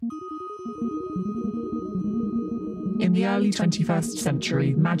In the early 21st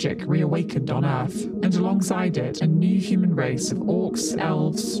century, magic reawakened on Earth, and alongside it, a new human race of orcs,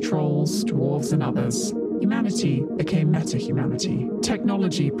 elves, trolls, dwarves, and others. Humanity became meta-humanity.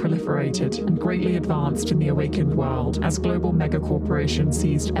 Technology proliferated and greatly advanced in the awakened world as global megacorporations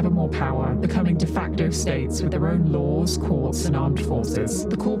seized ever more power, becoming de facto states with their own laws, courts, and armed forces.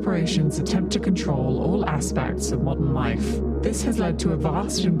 The corporations attempt to control all aspects of modern life. This has led to a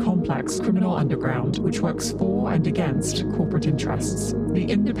vast and complex criminal underground which works for and against corporate interests. The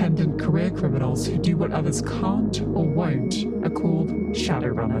independent career criminals who do what others can't or won't are called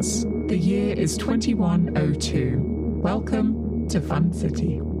Shadowrunners. The year is 2102. Welcome to Fun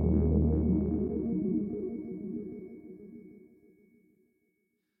City.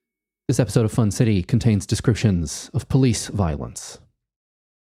 This episode of Fun City contains descriptions of police violence.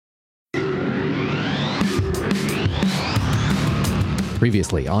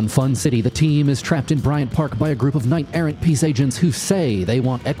 Previously on Fun City, the team is trapped in Bryant Park by a group of knight-errant peace agents who say they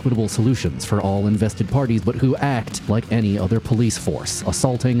want equitable solutions for all invested parties, but who act like any other police force,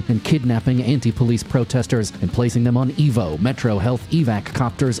 assaulting and kidnapping anti-police protesters and placing them on Evo, Metro Health evac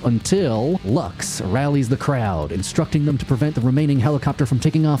copters until Lux rallies the crowd, instructing them to prevent the remaining helicopter from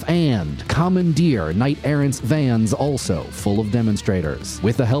taking off and commandeer knight-errant's vans also full of demonstrators.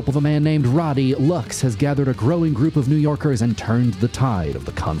 With the help of a man named Roddy, Lux has gathered a growing group of New Yorkers and turned the tide of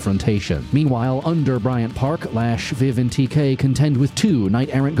the confrontation. Meanwhile, under Bryant Park, Lash, Viv, and TK contend with two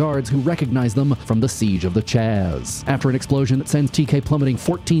knight-errant guards who recognize them from the siege of the Chaz. After an explosion that sends TK plummeting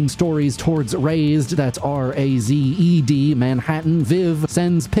 14 stories towards Razed, that's R-A-Z-E-D, Manhattan, Viv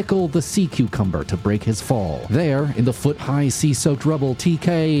sends Pickle the sea cucumber to break his fall. There, in the foot-high sea-soaked rubble,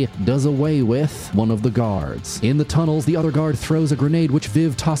 TK does away with one of the guards. In the tunnels, the other guard throws a grenade which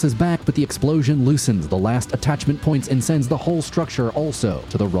Viv tosses back, but the explosion loosens the last attachment points and sends the whole structure also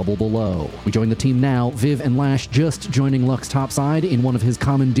to the rubble below. We join the team now, Viv and Lash just joining Lux topside in one of his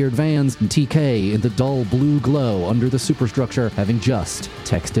commandeered vans, and TK in the dull blue glow under the superstructure, having just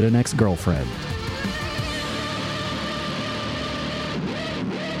texted an ex-girlfriend.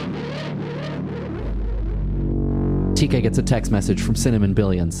 TK gets a text message from Cinnamon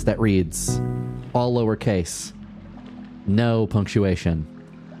Billions that reads, all lowercase, no punctuation.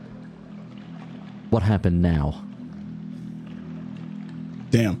 What happened now?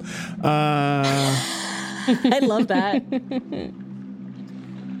 Damn. I love that.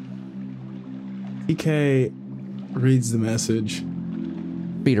 TK reads the message.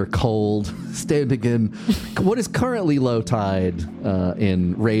 Feet are cold, standing in what is currently low tide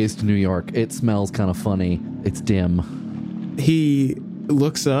in Razed, New York. It smells kind of funny. It's dim. He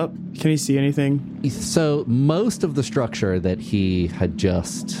looks up. Can he see anything? So most of the structure that he had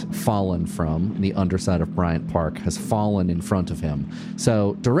just fallen from, the underside of Bryant Park, has fallen in front of him.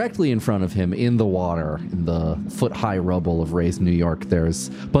 So directly in front of him, in the water, in the foot-high rubble of Razed, New York, there's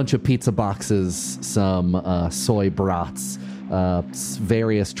a bunch of pizza boxes, some soy brats,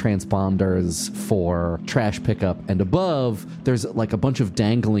 various transponders for trash pickup, and above there's like a bunch of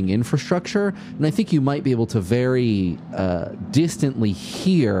dangling infrastructure, and I think you might be able to very distantly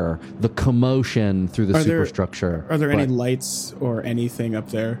hear the commotion through the superstructure. Are there any lights or anything up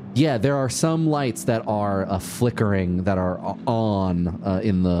there? Yeah, there are some lights that are flickering, that are on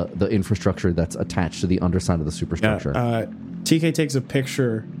in the infrastructure that's attached to the underside of the superstructure. TK takes a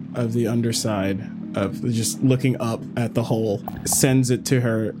picture of the underside of just looking up at the hole, sends it to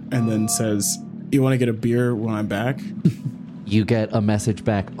her, and then says, you want to get a beer when I'm back? You get a message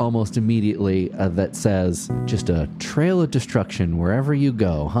back almost immediately that says, just a trail of destruction wherever you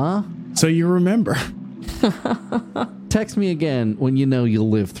go, huh? So you remember. Text me again when you know you'll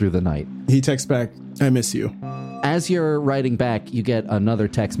live through the night. He texts back, I miss you. As you're writing back, you get another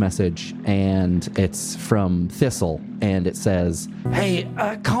text message, and it's from Thistle, and it says, hey,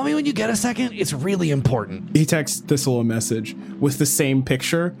 call me when you get a second. It's really important. He texts Thistle a message with the same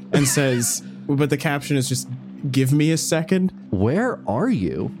picture and says, but the caption is just, give me a second. Where are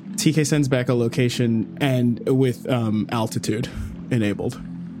you? TK sends back a location and with altitude enabled.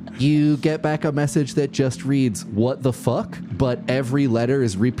 You get back a message that just reads, what the fuck? But every letter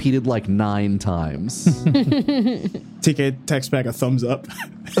is repeated like 9 times. TK texts back a thumbs up.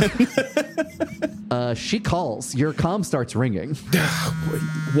 She calls. Your comm starts ringing.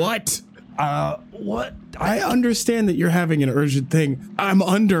 What? What? I understand that you're having an urgent thing. I'm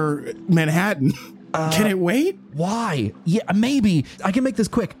under Manhattan. Can it wait? Why? Yeah, maybe. I can make this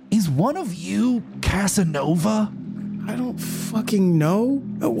quick. Is one of you Casanova? I don't fucking know.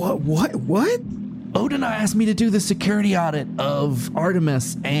 What? Odina asked me to do the security audit of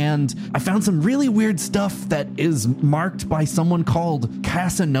Artemis, and I found some really weird stuff that is marked by someone called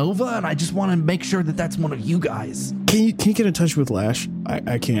Casanova, and I just want to make sure that that's one of you guys. Can you get in touch with Lash?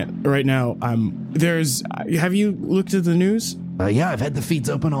 I can't. Right now, have you looked at the news? Yeah, I've had the feeds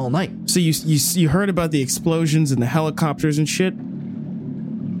open all night. So you heard about the explosions and the helicopters and shit?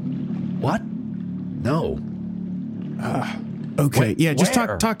 What? No. Okay, Wait, yeah, just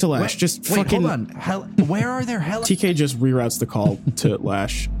where? talk to Lash. Wait, hold on. Where are there TK just reroutes the call to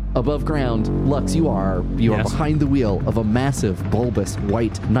Lash. Above ground, Lux, you are behind the wheel of a massive, bulbous,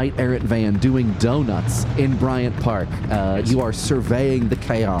 white knight-errant van doing donuts in Bryant Park. You are surveying the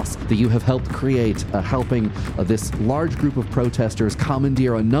chaos that you have helped create, helping this large group of protesters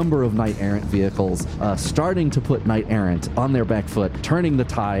commandeer a number of knight-errant vehicles, starting to put knight-errant on their back foot, turning the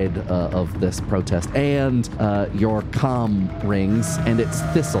tide of this protest, and your comm rings, and it's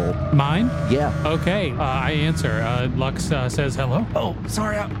Thistle. Mine? Yeah. Okay, I answer. Lux says hello. Oh,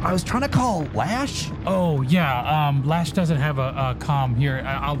 sorry, I was trying to call Lash. Oh, yeah, Lash doesn't have a comm here.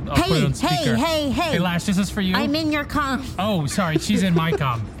 I'll put it on speaker. Hey, Lash, this is for you? I'm in your comm. Oh, sorry, she's in my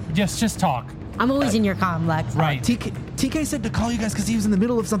comm. Just talk. I'm always in your comm, Lex. Right. TK said to call you guys because he was in the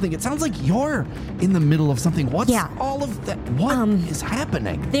middle of something. It sounds like you're in the middle of something. What's all of that? What is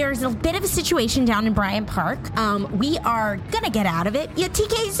happening? There's a bit of a situation down in Bryant Park. We are gonna get out of it. Yeah,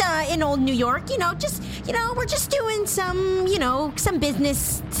 TK's in old New York. We're just doing some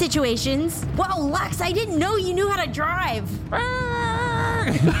business situations. Whoa, Lex, I didn't know you knew how to drive.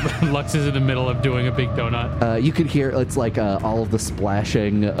 Lux is in the middle of doing a big donut. You could hear it's like all of the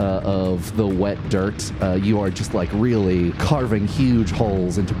splashing of the wet dirt. You are just like really carving huge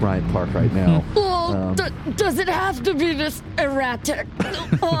holes into Bryant Park right now. Does it have to be this erratic?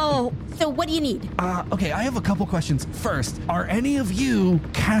 Oh. So what do you need? Okay, I have a couple questions. First, are any of you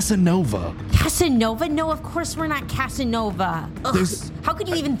Casanova? Casanova? No, of course we're not Casanova. How could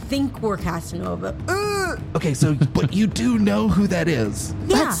you even think we're Casanova? Okay, so, but you do know who that is.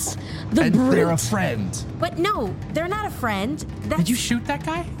 Yeah, and they're a friend. But no, they're not a friend. Did you shoot that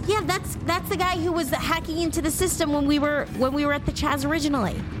guy? Yeah, that's the guy who was hacking into the system when we were at the Chaz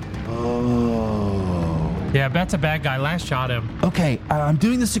originally. Oh. Yeah, that's a bad guy. Lash shot him. Okay, I'm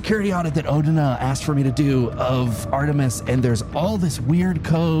doing the security audit that Odina asked for me to do of Artemis, and there's all this weird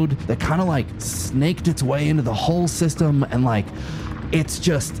code that kind of like snaked its way into the whole system, and like it's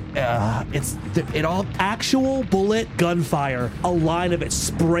just, it all actual bullet gunfire. A line of it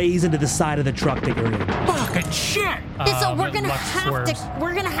sprays into the side of the truck that you're in. Fucking shit! So we're gonna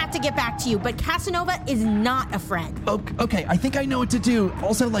have to get back to you. But Casanova is not a friend. Okay, I think I know what to do.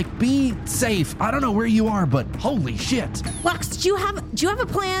 Also, like, be safe. I don't know where you are, but holy shit! Lux, do you have a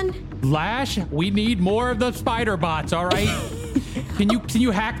plan? Lash, we need more of the spider bots. All right. Can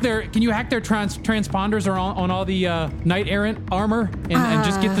you hack their transponders on all the knight errant armor and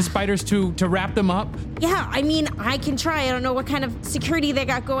just get the spiders to wrap them up? Yeah, I mean, I can try. I don't know what kind of security they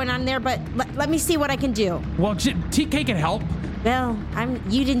got going on there, but let me see what I can do. Well, TK can help. Well,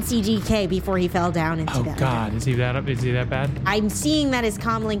 you didn't see DK before he fell down into that. Oh God, is he that bad? I'm seeing that his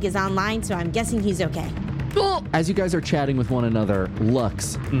comm link is online, so I'm guessing he's okay. As you guys are chatting with one another,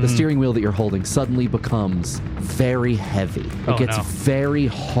 Lux, the steering wheel that you're holding suddenly becomes very heavy. It gets very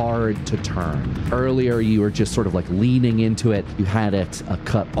hard to turn. Earlier, you were just sort of like leaning into it. You had it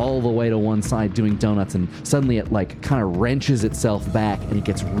cut all the way to one side doing donuts, and suddenly it like kind of wrenches itself back, and it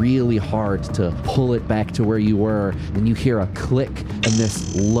gets really hard to pull it back to where you were. And you hear a click and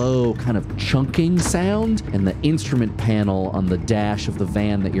this low kind of chunking sound, and the instrument panel on the dash of the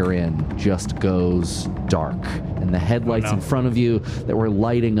van that you're in just goes dark. And the headlights in front of you that were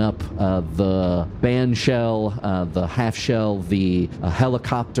lighting up the band shell, the half shell, the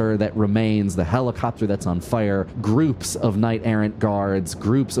helicopter that remains, the helicopter that's on fire, groups of knight errant guards,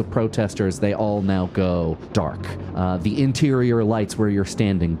 groups of protesters, they all now go dark. The interior lights where you're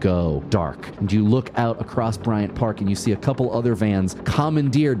standing go dark. And you look out across Bryant Park and you see a couple other vans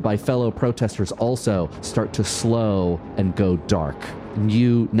commandeered by fellow protesters also start to slow and go dark.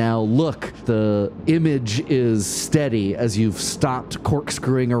 You now look, the image is steady as you've stopped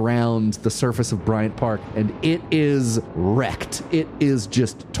corkscrewing around the surface of Bryant Park, and it is wrecked. It is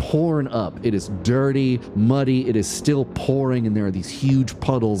just torn up. It is dirty, muddy, it is still pouring, and there are these huge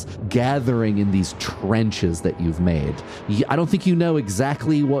puddles gathering in these trenches that you've made. I don't think you know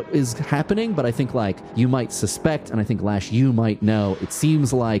exactly what is happening, but I think like you might suspect, and I think Lash, you might know, it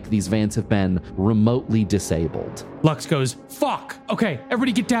seems like these vans have been remotely disabled. Lux goes, fuck! Okay,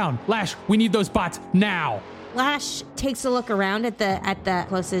 everybody get down. Lash, we need those bots now. Lash, takes a look around at the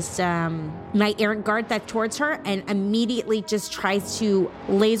closest knight errant guard that's towards her and immediately just tries to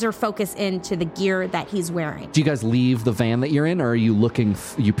laser focus into the gear that he's wearing. Do you guys leave the van that you're in, or are you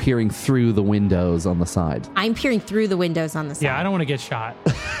you peering through the windows on the side? I'm peering through the windows on the side. Yeah, I don't want to get shot.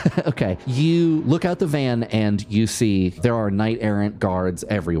 Okay. You look out the van and you see there are knight errant guards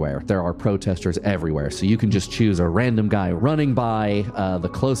everywhere. There are protesters everywhere. So you can just choose a random guy running by the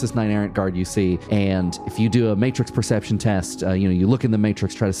closest knight errant guard you see. And if you do a matrix perception test, you look in the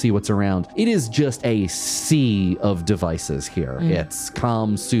matrix, try to see what's around. It is just a sea of devices here. It's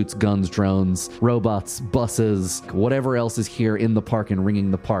comms, suits, guns, drones, robots, buses, whatever else is here in the park and ringing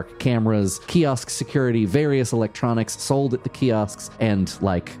the park. Cameras, kiosk security, various electronics sold at the kiosks, and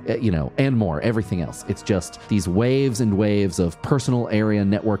and more, everything else. It's just these waves and waves of personal area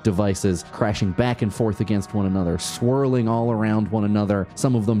network devices crashing back and forth against one another, swirling all around one another,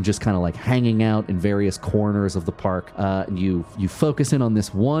 some of them just kind of like hanging out in various corners of the park. And you focus in on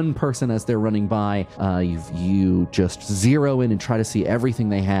this one person as they're running by. You just zero in and try to see everything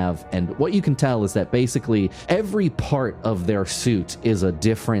they have. And what you can tell is that basically every part of their suit is a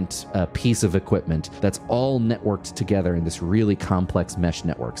different piece of equipment that's all networked together in this really complex mesh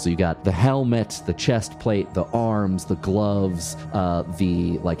network. So you got the helmet, the chest plate, the arms, the gloves,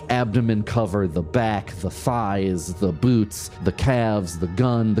 the abdomen cover, the back, the thighs, the boots, the calves, the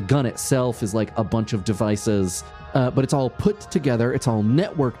gun. The gun itself is like a bunch of devices. But it's all put together, it's all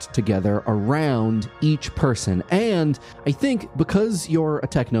networked together around each person. And I think because you're a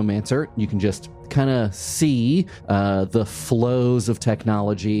technomancer, you can just kind of see the flows of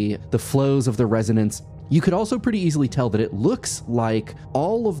technology, the flows of the resonance. You could also pretty easily tell that it looks like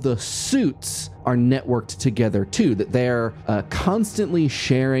all of the suits are networked together too, that they're constantly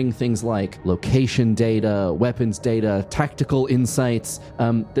sharing things like location data, weapons data, tactical insights,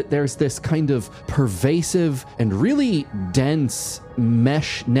 that there's this kind of pervasive and really dense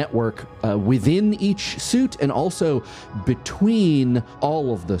mesh network within each suit and also between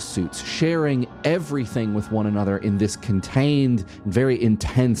all of the suits, sharing everything with one another in this contained, very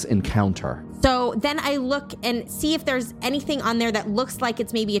intense encounter. So then I look and see if there's anything on there that looks like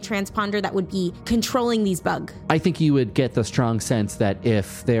it's maybe a transponder that would be controlling these bugs. I think you would get the strong sense that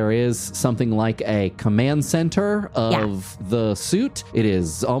if there is something like a command center of the suit, it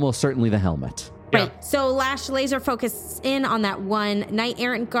is almost certainly the helmet. Right. So Lash laser focuses in on that one knight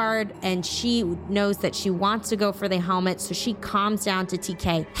errant guard, and she knows that she wants to go for the helmet, so she calms down to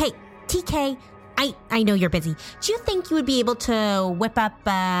TK. Hey, TK, I know you're busy. Do you think you would be able to whip up,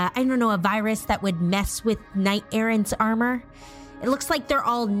 a virus that would mess with knight errant's armor? It looks like they're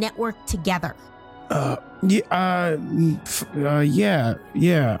all networked together. Yeah.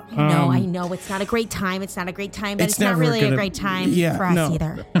 I know it's not a great time. But it's not really a great time for us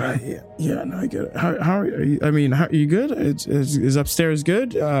either. No, I get it. How are you? I mean, are you good? Is upstairs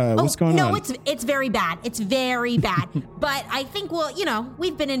good? What's going on? No, it's very bad. It's very bad. But I think,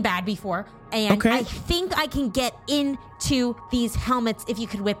 we've been in bad before. And okay. I think I can get into these helmets if you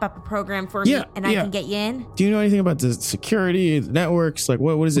could whip up a program for me and I can get you in. Do you know anything about the security, the networks? Like,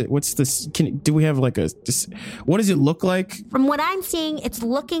 what is it? What's this? Do we have what does it look like? From what I'm seeing, it's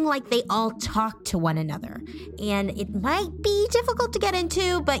looking like they all talk to one another. And it might be difficult to get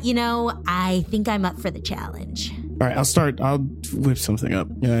into, but, I think I'm up for the challenge. All right, I'll whip something up.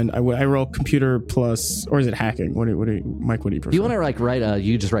 And I roll computer plus, or is it hacking? What do you, Mike, what do you prefer? You want to write,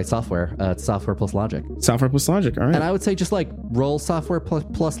 you just write software. It's software plus logic. Software plus logic, all right. And I would say just roll software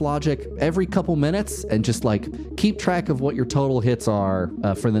plus logic every couple minutes and just keep track of what your total hits are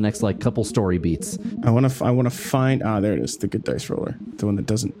for the next couple story beats. I want to find, there it is, the good dice roller. The one that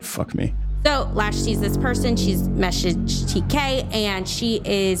doesn't fuck me. So Lash sees this person, she's messaged TK, and she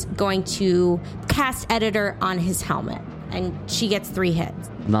is going to cast Editor on his helmet. And she gets 3 hits.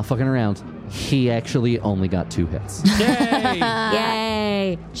 I'm not fucking around. He actually only got 2 hits. Yay!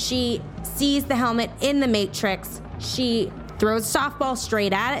 Yay! She sees the helmet in the Matrix. She throws a softball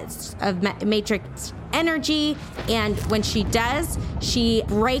straight at it of Matrix energy, and when she does, she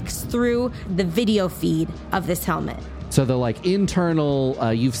breaks through the video feed of this helmet. So the internal,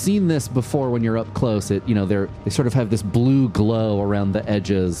 you've seen this before when you're up close. They sort of have this blue glow around the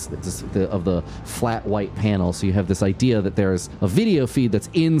edges of the flat white panel. So you have this idea that there's a video feed that's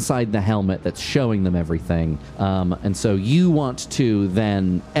inside the helmet that's showing them everything. And so you want to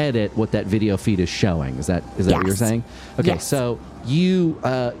then edit what that video feed is showing. Is that what you're saying? Okay, yes. So you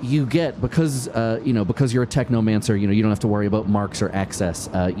get, because you're a technomancer, you don't have to worry about marks or access.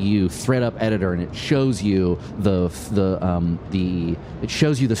 You thread up editor, and it shows you the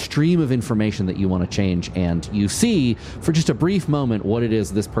stream of information that you want to change, and you see for just a brief moment what it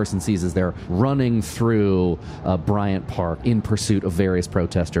is this person sees as they're running through Bryant Park in pursuit of various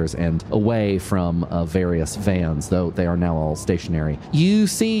protesters and away from various vans, though they are now all stationary. You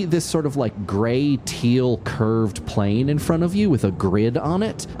see this sort of like gray teal curved plane in front of you with a grid on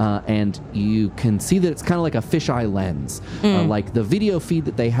it, and you can see that it's kind of like a fisheye lens. Like the video feed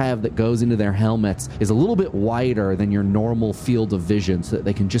that they have that goes into their helmets is a little bit wider than your normal field of vision, so that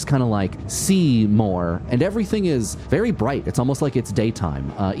they can just kind of like see more, and everything is very bright. It's almost like it's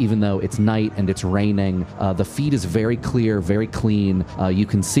daytime, even though it's night and it's raining. The feed is very clear, very clean. You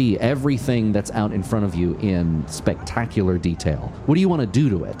can see everything that's out in front of you in spectacular detail. What do you want to do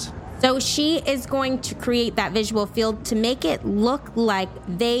to it? So she is going to create that visual field to make it look like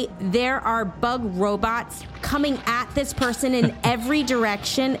there are bug robots coming at this person in every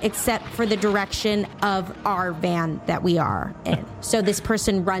direction except for the direction of our van that we are in. So this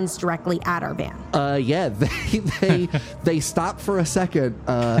person runs directly at our van. Yeah, they stop for a second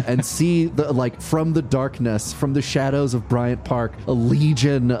and see from the darkness, from the shadows of Bryant Park, a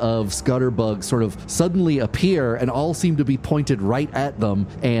legion of scutterbugs sort of suddenly appear and all seem to be pointed right at them,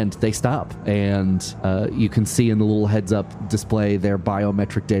 and they stop. And you can see in the little heads-up display their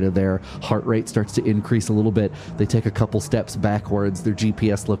biometric data, their heart rate starts to increase a little bit. They take a couple steps backwards. Their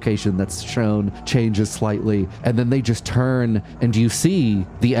GPS location that's shown changes slightly, and then they just turn, and you see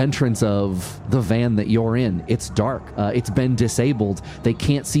the entrance of the van that you're in. It's dark. It's been disabled. They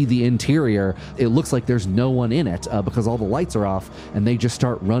can't see the interior. It looks like there's no one in it because all the lights are off, and they just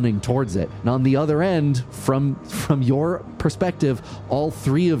start running towards it. And on the other end, from your perspective, all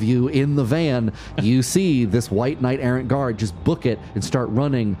three of you in the van, you see this white knight errant guard just book it and start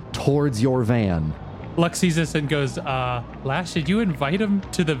running towards your van. Lux sees this and goes, Lash, did you invite him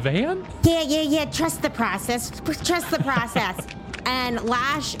to the van? Yeah. Trust the process. And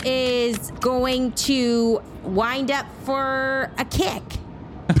Lash is going to wind up for a kick.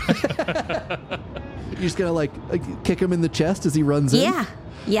 You're just gonna kick him in the chest as he runs in?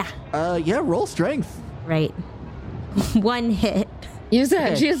 Yeah. Yeah, roll strength. Right. One hit. Use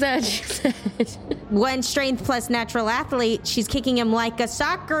that. One strength plus natural athlete. She's kicking him like a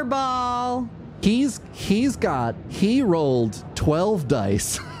soccer ball. He rolled 12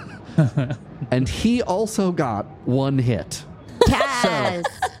 dice, and he also got one hit. Yes.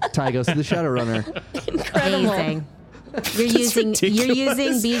 So, Ty goes to the Shadowrunner. Incredible. Amazing. You're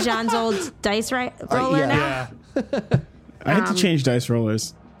using Bijan's old dice roller now? Yeah. I had to change dice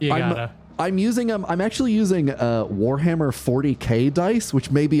rollers. You gotta. I'm actually using Warhammer 40K dice,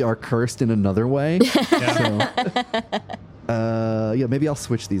 which maybe are cursed in another way. Maybe I'll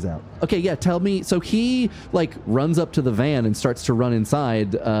switch these out. Okay, yeah, tell me. So he runs up to the van and starts to run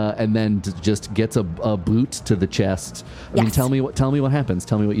inside, and then just gets a boot to the chest. I mean, tell me what happens.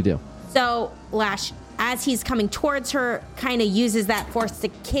 Tell me what you do. So Lash, as he's coming towards her, kind of uses that force to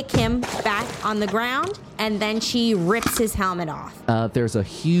kick him back on the ground, and then she rips his helmet off. There's a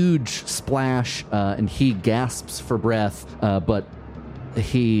huge splash, and he gasps for breath, but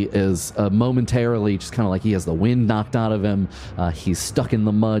he is momentarily just kind of he has the wind knocked out of him. He's stuck in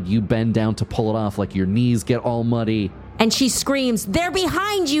the mud. You bend down to pull it off, your knees get all muddy. And she screams, "They're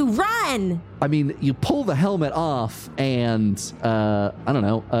behind you, run!" I mean, you pull the helmet off, and I don't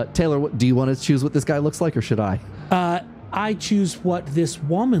know. Taylor, do you want to choose what this guy looks like, or should I? I choose what this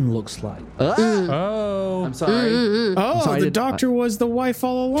woman looks like. Oh. I'm sorry. Oh, I'm sorry, the doctor was the wife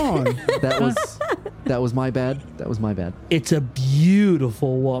all along. That was my bad. It's a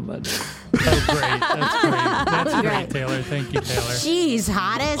beautiful woman. Oh, great. That's great, Taylor. Thank you, Taylor. She's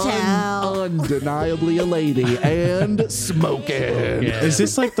hot as hell. Undeniably a lady and smoking. Yeah. Is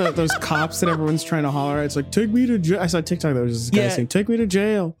this like those cops that everyone's trying to holler at? It's like, take me to jail. I saw a TikTok that was this guy saying, take me to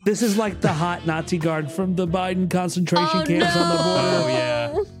jail. This is like the hot Nazi guard from the Biden concentration camps on the border. Oh,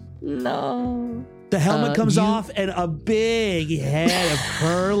 yeah. No. The helmet comes off and a big head of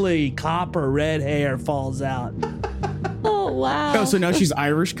curly copper red hair falls out. Oh, wow. Oh, so now she's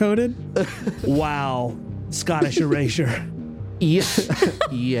Irish coded? Wow. Scottish erasure. Yeah.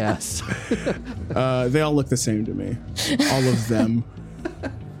 Yes. They all look the same to me. All of them.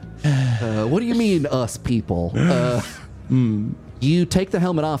 What do you mean, us people? You take the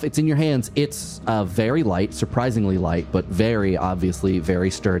helmet off. It's in your hands. It's very light, surprisingly light, but very obviously very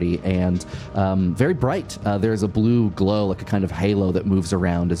sturdy and very bright. There's a blue glow, like a kind of halo that moves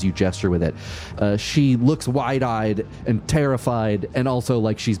around as you gesture with it. She looks wide-eyed and terrified, and also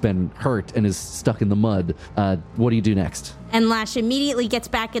like she's been hurt and is stuck in the mud. What do you do next? And Lash immediately gets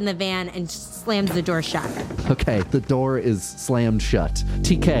back in the van and slams the door shut. Okay, the door is slammed shut.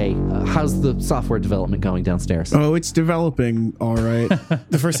 TK, how's the software development going downstairs? Oh, it's developing all right.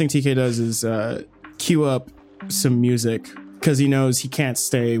 The first thing TK does is cue up some music because he knows he can't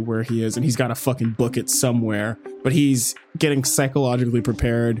stay where he is and he's got to fucking book it somewhere. But he's getting psychologically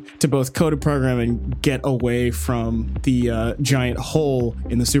prepared to both code a program and get away from the giant hole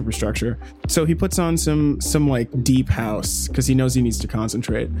in the superstructure. So he puts on some like deep house because he knows he needs to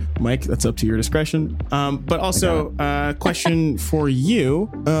concentrate. Mike, that's up to your discretion. But also, question for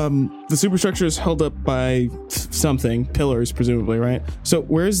you: the superstructure is held up by something, pillars, presumably, right? So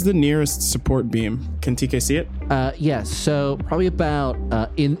where's the nearest support beam? Can TK see it? Yes, so probably about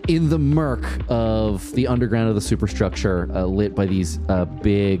in the murk of the underground of the superstructure, lit by these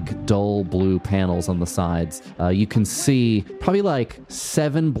big dull blue panels on the sides. You can see probably like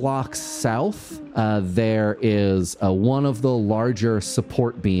 7 blocks south. There is one of the larger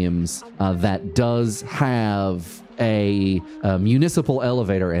support beams that does have a municipal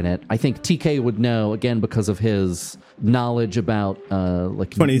elevator in it. I think TK would know, again, because of his knowledge about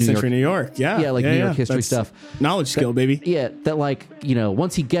like 20th century New York. New York history That's stuff. Knowledge skill, baby. Yeah, that like,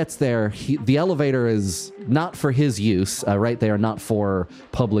 once he gets there, the elevator is not for his use, right? They are not for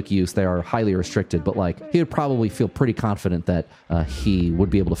public use. They are highly restricted, but like he would probably feel pretty confident that he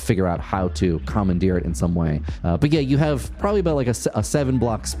would be able to figure out how to commandeer it in some way. But yeah, you have probably about like a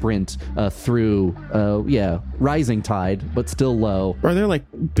 7-block sprint through, rising tide, but still low. Are there like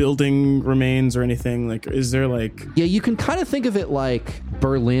building remains or anything? Like, is there like... Yeah, you can kind of think of it like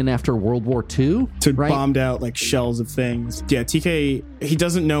Berlin after World War II. Right? Bombed out like shells of things. Yeah, TK, he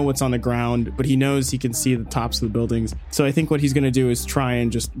doesn't know what's on the ground, but he knows he can see the tops of the buildings. So I think what he's going to do is try and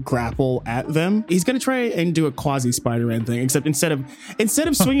just grapple at them. He's going to try and do a quasi Spider-Man thing, except instead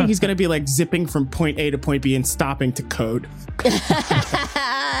of swinging, he's going to be like zipping from point A to point B and stopping to code.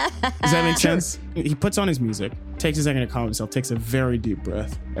 Does that make sense? He puts on his music, takes a second to calm himself, takes a very deep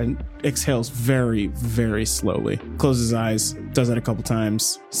breath, and exhales very, very slowly. Closes his eyes, does that a couple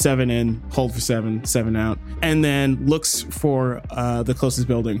times. 7 in, hold for 7, 7 out, and then looks for the closest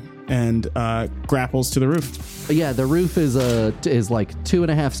building and grapples to the roof. Yeah, the roof is like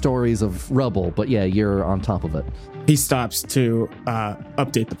 2.5 stories of rubble, but yeah, you're on top of it. He stops to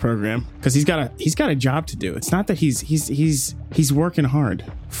update the program because he's got a job to do. It's not that he's working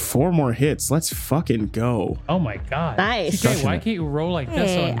hard. 4 more hits. Let's fucking go. Oh my god. Nice. TK, why can't you roll like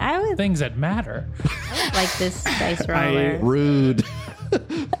this Hey, on I would- things that matter? Like this dice roller. Rude.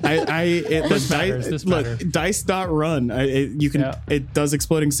 This matters. Dice.run. It does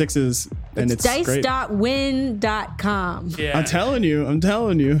exploding 6s and it's great. Dice.win.com. Yeah. I'm telling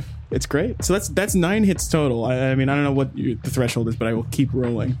you. It's great. So that's 9 hits total. I mean, I don't know what the threshold is, but I will keep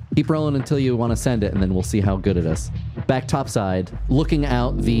rolling. Keep rolling until you want to send it, and then we'll see how good it is. Back topside, looking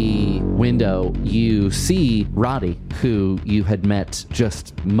out the window, you see Roddy, who you had met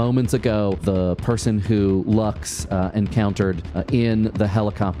just moments ago, the person who Lux encountered in the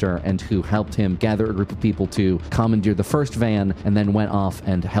helicopter and who helped him gather a group of people to commandeer the first van and then went off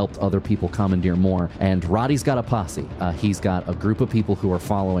and helped other people commandeer more. And Roddy's got a posse. He's got a group of people who are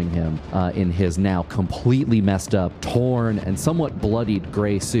following him in his now completely messed up, torn, and somewhat bloodied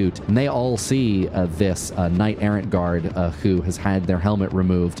gray suit. And they all see this knight errant guard who has had their helmet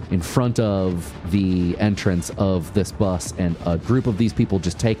removed in front of the entrance of this bus. And a group of these people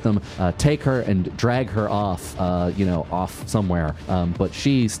just take her and drag her off, off somewhere. But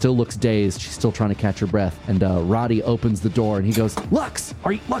she still looks dazed. She's still trying to catch her breath. And Roddy opens the door and he goes, Lux,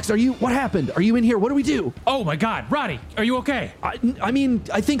 are you, what happened? Are you in here? What do we do? Oh my god, Roddy, are you okay? I mean,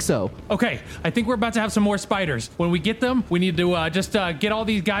 I think so. Okay, I think we're about to have some more spiders. When we get them, we need to just get all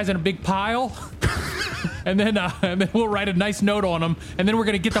these guys in a big pile. And then we'll write a nice note on them, and then we're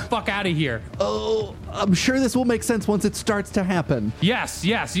gonna get the fuck out of here. Oh, I'm sure this will make sense once it starts to happen. Yes.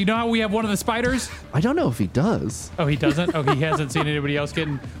 You know how we have one of the spiders? I don't know if he does. Oh, he doesn't? Oh, he hasn't seen anybody else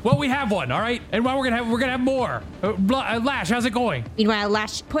getting... Well, we have one, all right? And we're gonna have more. Lash, how's it going? Meanwhile,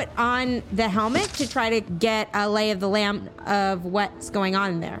 Lash put on the helmet to try to get a lay of the land of what's going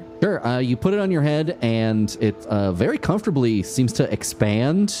on there. Sure, you put it on your head, and it very comfortably seems to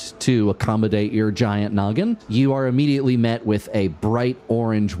expand to accommodate your giant noggin. You are immediately met with a bright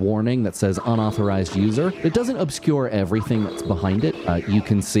orange warning that says unauthorized user. It doesn't obscure everything that's behind it. You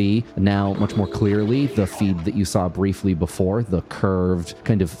can see now much more clearly the feed that you saw briefly before, the curved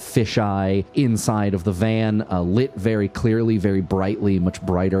kind of fisheye inside of the van, lit very clearly, very brightly, much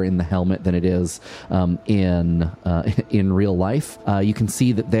brighter in the helmet than it is in real life. You can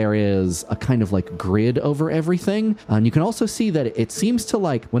see that there is a kind of like grid over everything. And you can also see that it seems to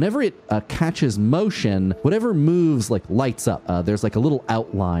like, whenever it catches motion, vision, whatever moves like lights up. There's like a little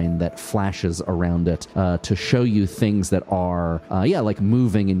outline that flashes around it to show you things that are, like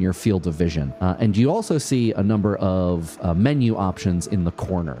moving in your field of vision. And you also see a number of menu options in the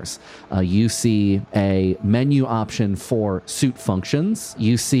corners. You see a menu option for suit functions.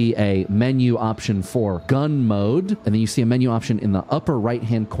 You see a menu option for gun mode. And then you see a menu option in the upper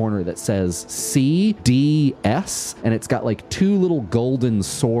right-hand corner that says CDS. And it's got like two little golden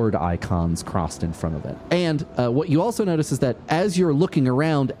sword icons crossed in front of it. And what you also notice is that as you're looking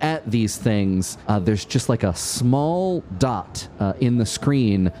around at these things, there's just like a small dot in the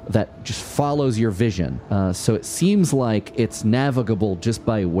screen that just follows your vision. So it seems like it's navigable just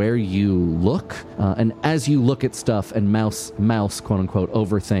by where you look. And as you look at stuff and mouse, quote unquote,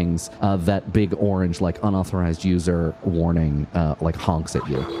 over things, that big orange, like unauthorized user warning, like honks at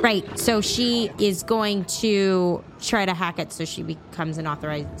you. Right. So she is going to try to hack it so she becomes an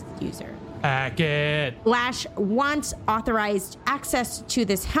authorized user. Hack it. Lash wants authorized access to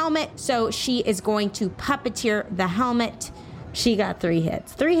this helmet, so she is going to puppeteer the helmet. She got 3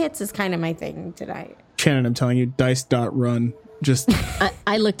 hits. 3 hits is kind of my thing tonight. Shannon, I'm telling you, dice.run. Just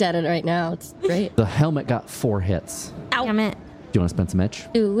I looked at it right now. It's great. The helmet got 4 hits. Damn it. Do you want to spend some edge?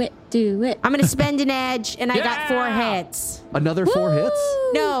 Do it. I'm going to spend an edge, and I got 4 hits. Another 4 hits?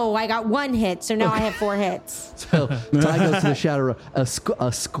 No, I got 1 hit, so now I have 4 hits. So Ty goes to the Shadow,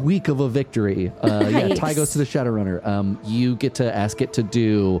 a squeak of a victory. Nice. Ty goes to the Shadowrunner. You get to ask it to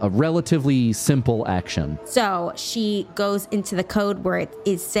do a relatively simple action. So she goes into the code where it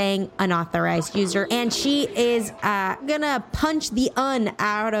is saying unauthorized user, and she is going to punch the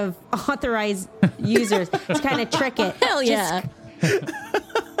out of authorized users to kind of trick it. Hell yeah.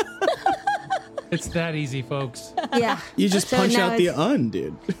 It's that easy, folks. Yeah. you just So punch now out the it's-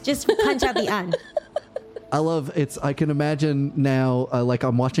 dude. Just punch out the I love it's. I can imagine now, like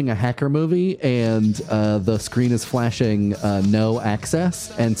I'm watching a hacker movie, and the screen is flashing no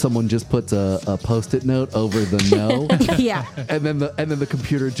access, and someone just puts a Post-it note over the no, Yeah. and then the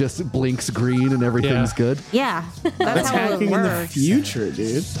computer just blinks green, and everything's Yeah. good. Yeah. That's how it Hacking in the works. future,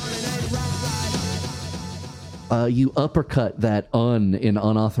 dude. You uppercut that in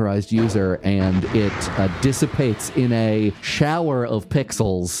unauthorized user, and it dissipates in a shower of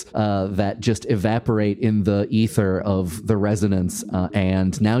pixels that just evaporate in the ether of the resonance.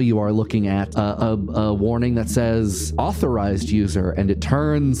 And now you are looking at a warning that says authorized user, and it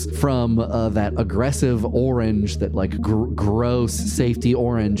turns from that aggressive orange, that like gross safety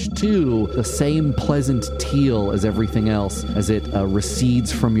orange, to the same pleasant teal as everything else, as it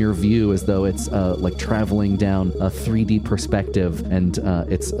recedes from your view, as though it's like traveling down a 3D perspective, and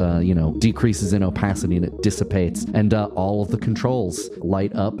it's decreases in opacity, and it dissipates, and all of the controls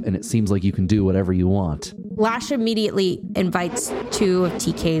light up, and it seems like you can do whatever you want. Lash immediately invites 2 of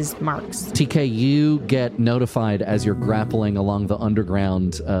TK's marks. TK, you get notified as you're grappling along the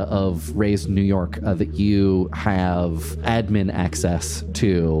underground of Raised New York that you have admin access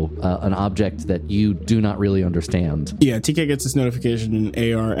to an object that you do not really understand. Yeah, TK gets this notification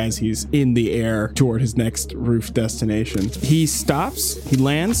in AR as he's in the air toward his next roof destination. He stops, he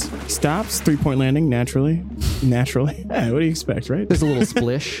lands, stops, 3-point landing, naturally. Yeah, what do you expect, right? There's a little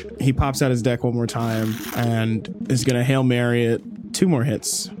splish. He pops out his deck one more time and is going to Hail Mary it. 2 more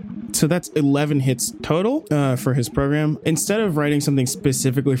hits. So that's 11 hits total for his program. Instead of writing something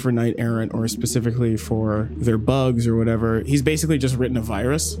specifically for Knight Errant or specifically for their bugs or whatever, he's basically just written a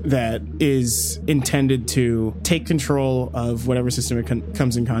virus that is intended to take control of whatever system it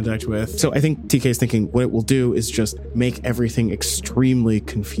comes in contact with. So I think TK is thinking what it will do is just make everything extremely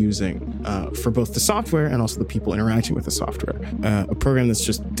confusing for both the software and also the people interacting with the software. A program that's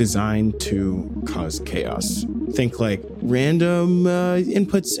just designed to cause chaos. Think like random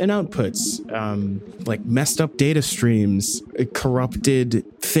inputs and outputs, like messed up data streams, corrupted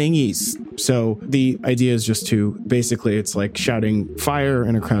thingies. So the idea is just to basically, it's like shouting fire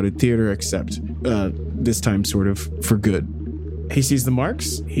in a crowded theater, except this time sort of for good. He sees the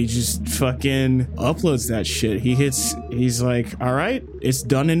marks. He just fucking uploads that shit. He's like, all right, it's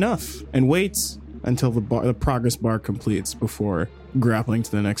done enough, and waits until the progress bar completes before grappling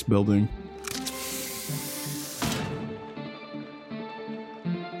to the next building.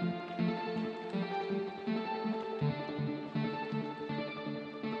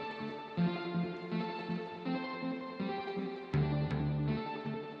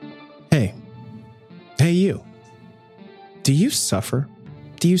 Hey, you. Do you suffer?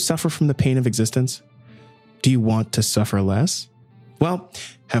 Do you suffer from the pain of existence? Do you want to suffer less? Well,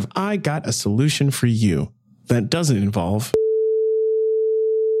 have I got a solution for you that doesn't involve...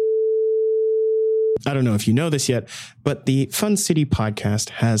 I don't know if you know this yet, but the Fun City podcast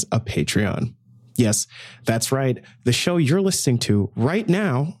has a Patreon. Yes, that's right. The show you're listening to right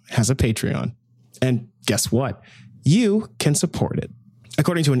now has a Patreon. And guess what? You can support it.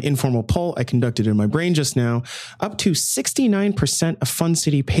 According to an informal poll I conducted in my brain just now, up to 69% of Fun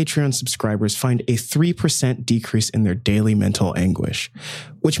City Patreon subscribers find a 3% decrease in their daily mental anguish.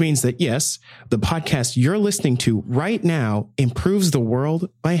 Which means that, yes, the podcast you're listening to right now improves the world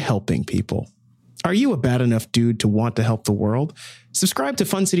by helping people. Are you a bad enough dude to want to help the world? Subscribe to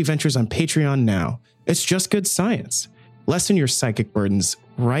Fun City Ventures on Patreon now. It's just good science. Lessen your psychic burdens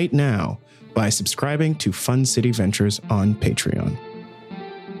right now by subscribing to Fun City Ventures on Patreon.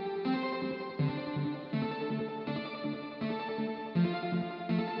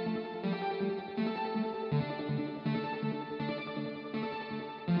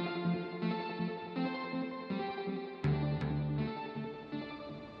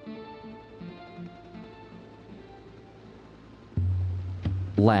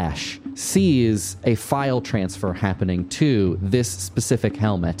 Lash sees a file transfer happening to this specific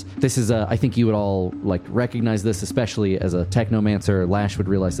helmet. This is I think you would all like recognize this, especially as a technomancer. Lash would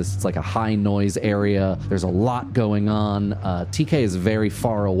realize this. It's like a high noise area. There's a lot going on. TK is very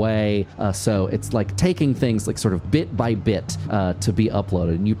far away, so it's like taking things like sort of bit by bit to be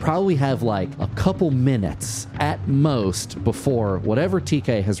uploaded. And you probably have like a couple minutes at most before whatever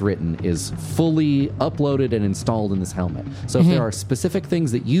TK has written is fully uploaded and installed in this helmet. So if there are specific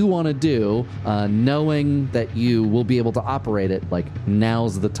things that you want to do, knowing that you will be able to operate it, like,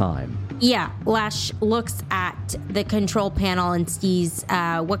 now's the time. Yeah, Lash looks at the control panel and sees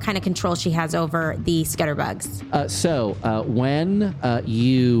what kind of control she has over the scutterbugs. So when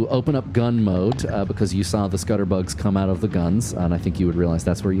you open up gun mode, because you saw the scutterbugs come out of the guns, and I think you would realize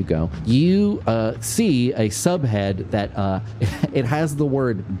that's where you go, you see a subhead that it has the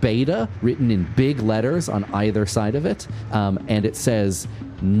word beta written in big letters on either side of it, and it says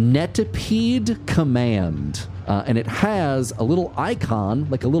Netipede Command. And it has a little icon,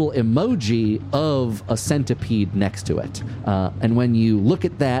 like a little emoji of a centipede next to it. And when you look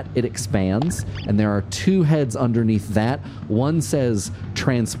at that, it expands, and there are two heads underneath that. One says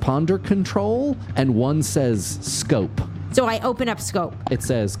transponder control, and one says scope. So I open up scope. It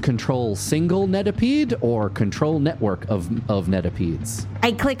says control single netipede or control network of netipedes.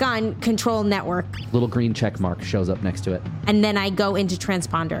 I click on control network. Little green check mark shows up next to it. And then I go into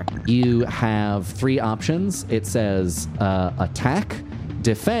transponder. You have three options. It says attack,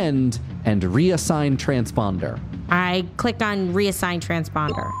 defend, and reassign transponder. I clicked on reassign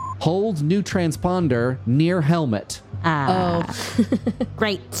transponder. Hold new transponder near helmet.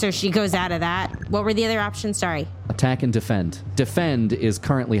 Great. So she goes out of that. What were the other options? Sorry. Attack and defend. Defend is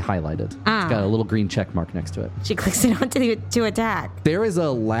currently highlighted. It's got a little green check mark next to it. She clicks it on to attack. There is a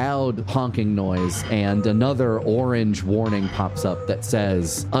loud honking noise, and another orange warning pops up that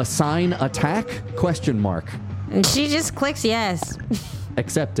says, assign attack? ? And she just clicks yes.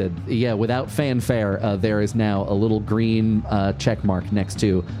 Accepted. Yeah, without fanfare, there is now a little green check mark next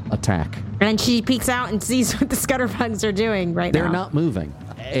to attack. And she peeks out and sees what the scutterbugs are doing right now. They're not moving.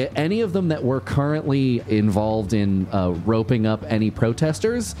 Any of them that were currently involved in roping up any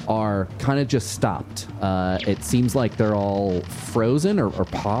protesters are kind of just stopped. It seems like they're all frozen or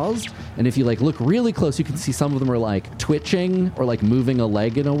paused. And if you like look really close, you can see some of them are like twitching or like moving a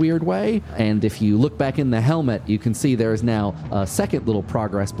leg in a weird way. And if you look back in the helmet, you can see there is now a second little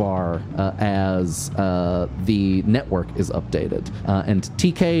progress bar as the network is updated. And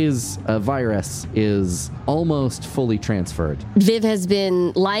TK's virus is almost fully transferred. Viv has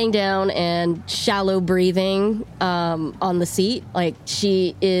been lying down and shallow breathing on the seat. Like,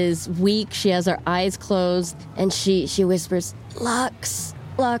 she is weak. She has her eyes closed, and she whispers, Lux.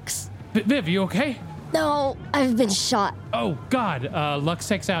 Viv, you okay? No, I've been shot. Oh, God. Lux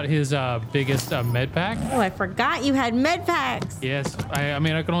takes out his biggest med pack. Oh, I forgot you had med packs. Yes. I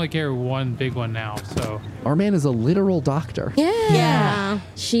mean, I can only carry one big one now, so. Our man is a literal doctor. Yeah.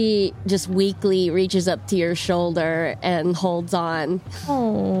 She just weakly reaches up to your shoulder and holds on.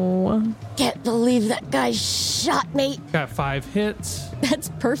 Oh. Can't believe that guy shot me. Got 5 hits. That's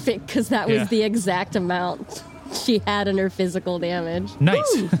perfect, because that was the exact amount she had in her physical damage.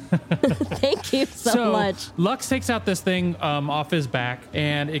 Nice. Thank you so much. Lux takes out this thing off his back,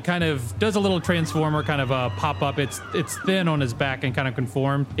 and it kind of does a little transformer kind of pop up. It's thin on his back and kind of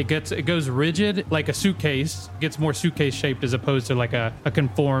conformed. It goes rigid like a suitcase. Gets more suitcase shaped as opposed to like a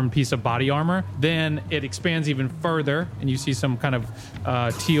conformed piece of body armor. Then it expands even further, and you see some kind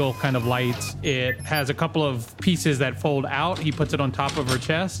of teal kind of lights. It has a couple of pieces that fold out. He puts it on top of her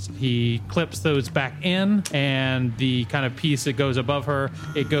chest. He clips those back in, and and the kind of piece that goes above her,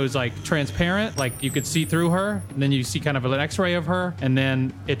 it goes like transparent, like you could see through her, and then you see kind of an x-ray of her, and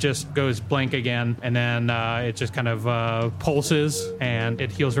then it just goes blank again, and then it just kind of pulses, and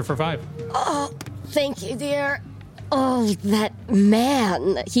it heals her for 5. Oh, thank you, dear. Oh, that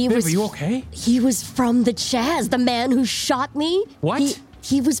man. Viv, are you okay? He was from the Chaz, the man who shot me. What?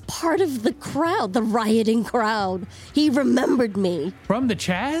 He was part of the crowd, the rioting crowd. He remembered me. From the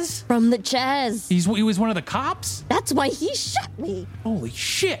Chaz? From the Chaz. He was one of the cops? That's why he shot me. Holy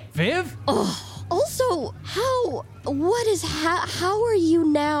shit, Viv. Also, how are you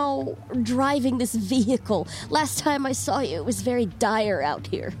now driving this vehicle? Last time I saw you, it was very dire out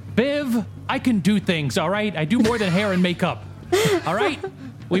here. Viv, I can do things, all right? I do more than hair and makeup, all right?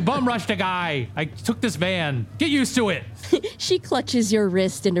 We bum rushed a guy. I took this van. Get used to it. She clutches your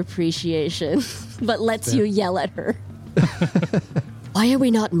wrist in appreciation, but lets you yell at her. Why are we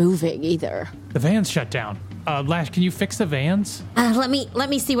not moving either? The van's shut down. Lash, can you fix the vans? Let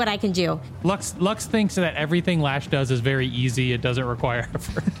me see what I can do. Lux thinks that everything Lash does is very easy. It doesn't require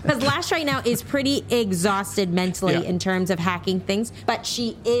effort. Because Lash right now is pretty exhausted mentally Yeah. in terms of hacking things, but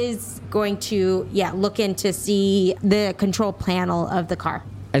she is going to, look in to see the control panel of the car.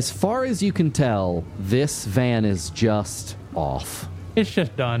 As far as you can tell, this van is just off. It's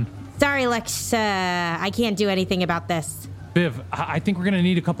just done. Sorry, Lex, I can't do anything about this. Viv, I think we're gonna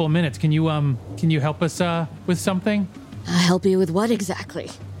need a couple of minutes. Can you help us with something? Help you with what exactly?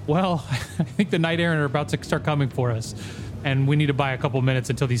 Well, I think the Knight Errant are about to start coming for us, and we need to buy a couple minutes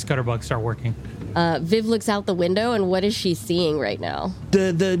until these Scutterbugs start working. Viv looks out the window, and what is she seeing right now?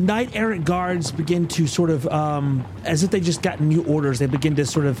 The Knight Errant guards begin to sort of, as if they just got new orders, they begin to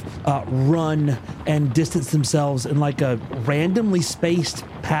sort of run and distance themselves in like a randomly spaced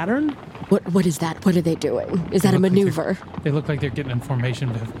pattern. What is that? What are they doing? Is that a maneuver? They look like they're getting in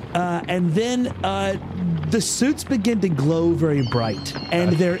formation, Viv. And then the suits begin to glow very bright,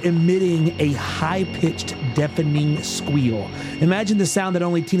 and they're emitting a high-pitched, deafening squeal. Imagine the sound that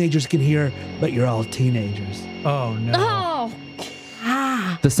only teenagers can hear, but you're all teenagers. Oh, no.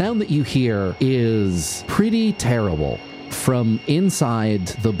 Oh! The sound that you hear is pretty terrible. From inside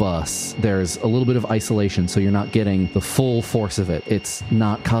the bus, there's a little bit of isolation, so you're not getting the full force of it. It's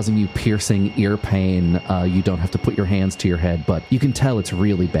not causing you piercing ear pain. You don't have to put your hands to your head, but you can tell it's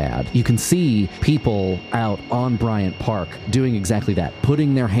really bad. You can see people out on Bryant Park doing exactly that,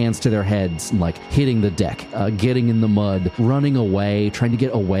 putting their hands to their heads and like hitting the deck, getting in the mud, running away, trying to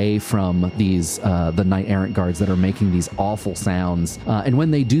get away from these the Knight Errant guards that are making these awful sounds. And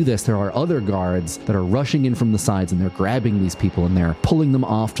when they do this, there are other guards that are rushing in from the sides, and they're grabbing these people and they're pulling them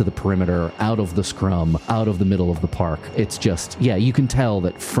off to the perimeter, out of the scrum, out of the middle of the park. It's just, you can tell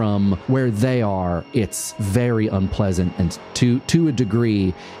that from where they are, it's very unpleasant and to a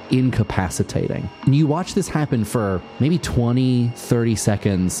degree incapacitating. And you watch this happen for maybe 20, 30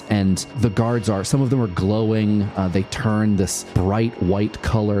 seconds, and the guards some of them are glowing. They turn this bright white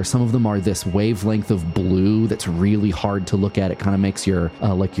color. Some of them are this wavelength of blue that's really hard to look at. It kind of makes your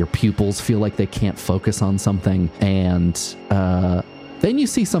pupils feel like they can't focus on something. And then you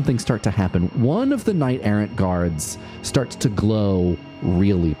see something start to happen. One of the Knight Errant guards starts to glow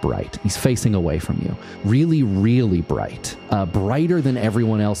really bright. He's facing away from you. Really, really bright. Brighter than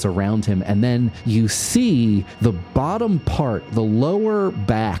everyone else around him. And then you see the bottom part, the lower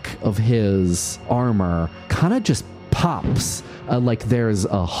back of his armor kind of just pops. Like there's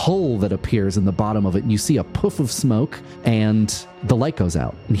a hole that appears in the bottom of it, and you see a puff of smoke, and the light goes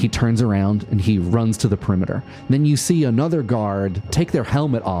out, and he turns around and he runs to the perimeter. And then you see another guard take their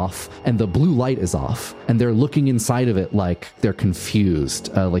helmet off, and the blue light is off, and they're looking inside of it like they're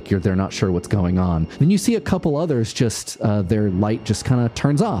confused, they're not sure what's going on. Then you see a couple others just their light just kind of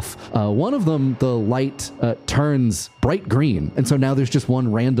turns off. One of them, the light turns bright green, and so now there's just one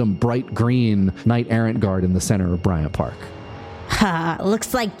random bright green Knight Errant guard in the center of Bryant Park.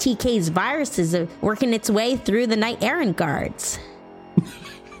 Looks like TK's virus is working its way through the Knight Errant guards.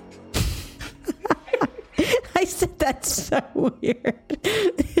 I said that's so weird.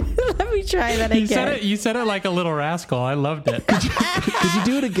 Let me try that again. You said it like a little rascal. I loved it. Could you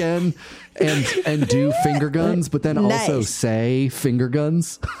do it again and do finger guns, but then also say finger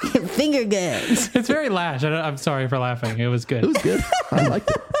guns? Finger guns. It's very Lash. I'm sorry for laughing. It was good. It was good. I liked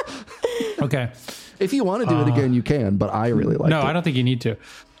it. Okay. If you want to do it again, you can, but I really liked it. No, I don't think you need to.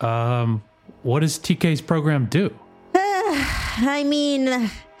 What does TK's program do? I mean,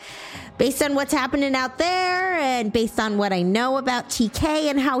 based on what's happening out there and based on what I know about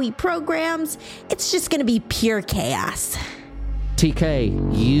TK and how he programs, it's just going to be pure chaos.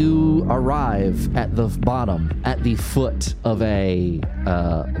 TK, you arrive at the bottom, at the foot of a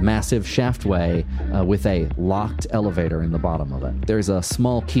massive shaftway with a locked elevator in the bottom of it. There's a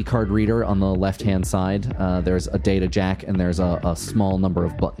small keycard reader on the left-hand side. There's a data jack, and there's a small number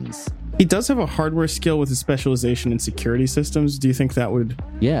of buttons. He does have a hardware skill with his specialization in security systems. Do you think that would...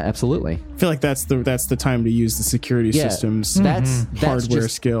 Yeah, absolutely. I feel like that's the time to use the security systems That's hardware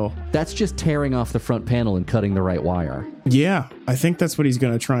just, skill. That's just tearing off the front panel and cutting the right wire. Yeah, I think that's what he's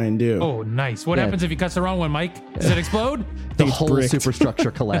going to try and do. Oh, nice. What happens if he cuts the wrong one, Mike? Does it explode? The It's whole bricked. superstructure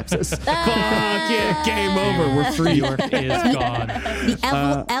collapses. Fuck yeah, game over. We're free. York is gone.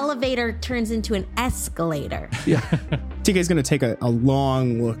 The elevator turns into an escalator. TK's going to take a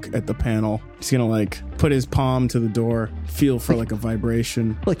long look at the panel. He's going to like put his palm to the door, feel for like a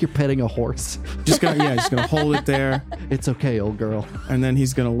vibration. Like you're petting a horse. Just gonna hold it there, It's okay, old girl. and then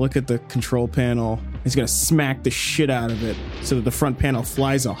he's gonna look at the control panel. He's gonna smack the shit out of it so that the front panel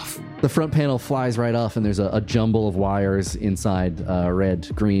flies off. The front panel flies right off, and there's a jumble of wires inside, red,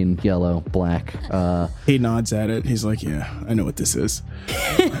 green, yellow, black. He nods at it. He's like, "Yeah, I know what this is."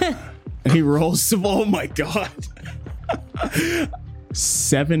 And he rolls some. Oh my god!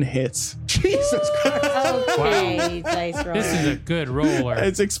 7 hits. Jesus Christ. Okay, dice roll. This is a good roller.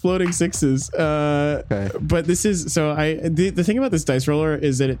 It's exploding 6s. But this is so. The thing about this dice roller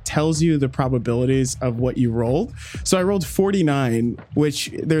is that it tells you the probabilities of what you rolled. So I rolled 49, which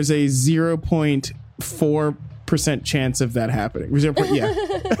there's a 0.4% chance of that happening.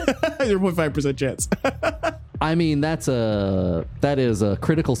 0.5% chance. I mean, that is a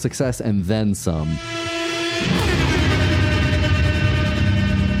critical success and then some.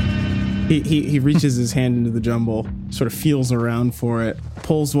 He reaches his hand into the jumble, sort of feels around for it,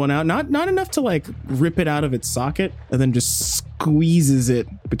 pulls one out, not enough to like rip it out of its socket, and then just squeezes it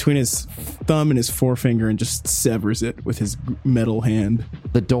between his thumb and his forefinger and just severs it with his metal hand.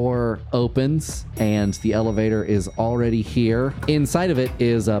 The door opens and the elevator is already here. Inside of it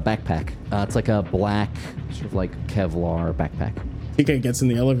is a backpack. It's like a black, sort of like Kevlar backpack. TK gets in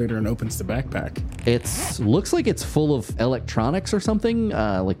the elevator and opens the backpack. It looks like it's full of electronics or something,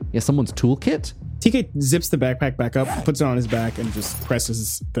 someone's toolkit. TK zips the backpack back up, puts it on his back, and just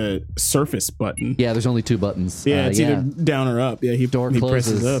presses the surface button. Yeah, there's only 2 buttons. Yeah, it's either down or up. Yeah, he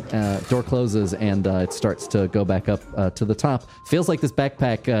presses up. Door closes, and it starts to go back up to the top. Feels like this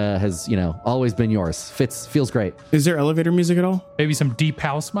backpack has, always been yours. Feels great. Is there elevator music at all? Maybe some deep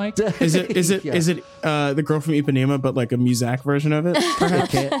house, Mike? Is it the girl from Ipanema, but like a Muzak version of it?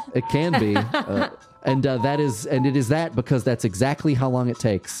 Perhaps? It can be. And it is that because that's exactly how long it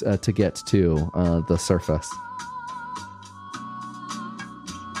takes to get to the surface.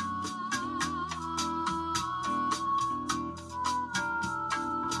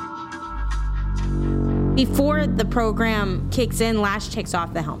 Before the program kicks in, Lash takes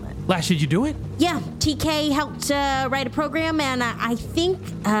off the helmet. Lash, did you do it? Yeah, TK helped write a program, and I think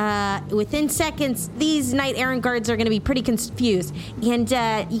within seconds, these Knight Errant guards are going to be pretty confused. And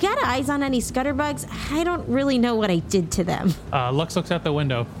you got eyes on any scutterbugs? I don't really know what I did to them. Lux looks out the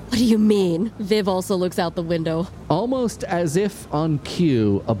window. What do you mean? Viv also looks out the window. Almost as if on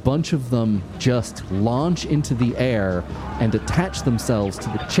cue, a bunch of them just launch into the air and attach themselves to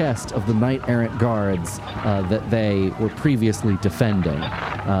the chest of the Knight Errant guards that they were previously defending,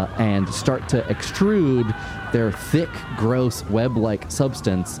 and start to extrude their thick, gross, web-like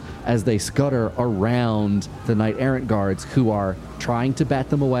substance as they scutter around the Knight Errant guards, who are trying to bat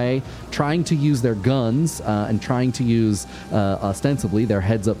them away, trying to use their guns, and trying to use, ostensibly, their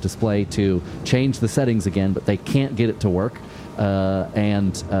heads-up display to change the settings again, but they can't get it to work.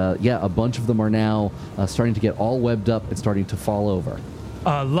 A bunch of them are now starting to get all webbed up and starting to fall over.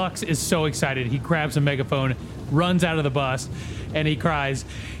 Lux is so excited. He grabs a megaphone, runs out of the bus, and he cries,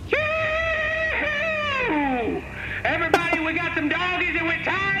 "Yee-hoo! Everybody, we got some doggies and we're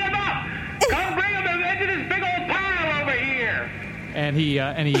tying them up. Come bring them into this big old pile over here." And he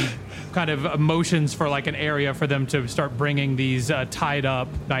kind of motions for like an area for them to start bringing these tied up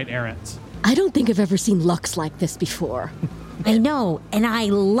Knight Errants. I don't think I've ever seen Lux like this before. I know, and I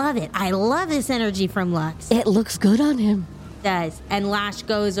love it. I love this energy from Lux. It looks good on him. It does. And Lash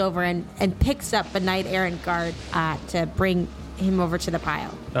goes over and picks up a Knight Errant guard to bring him over to the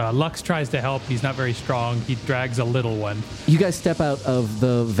pile. Lux tries to help. He's not very strong. He drags a little one. You guys step out of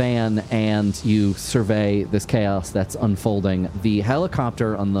the van and you survey this chaos that's unfolding. The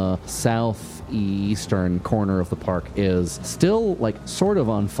helicopter on the southeastern corner of the park is still sort of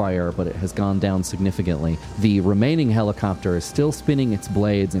on fire, but it has gone down significantly. The remaining helicopter is still spinning its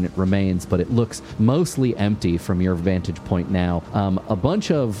blades and it remains, but it looks mostly empty from your vantage point now. A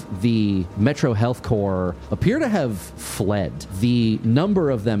bunch of the Metro Health Corps appear to have fled. The number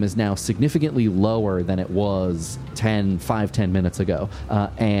of them is now significantly lower than it was 10 minutes ago.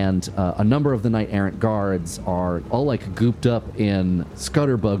 And a number of the Knight Errant guards are all gooped up in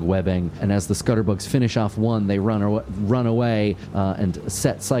scutterbug webbing. And as the scutterbugs finish off one, they run away and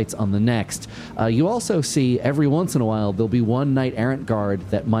set sights on the next. You also see every once in a while, there'll be one Knight Errant guard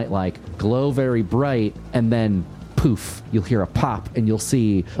that might glow very bright and then poof, you'll hear a pop and you'll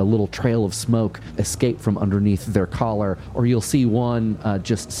see a little trail of smoke escape from underneath their collar, or you'll see one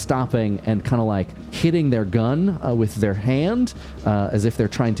just stopping and kind of hitting their gun with their hand as if they're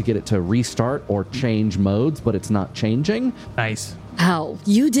trying to get it to restart or change modes, but it's not changing. Nice. How?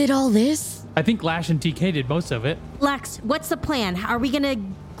 You did all this? I think Lash and TK did most of it. Lex, what's the plan? Are we gonna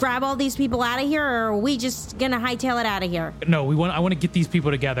grab all these people out of here, or are we just gonna hightail it out of here? No, I want to get these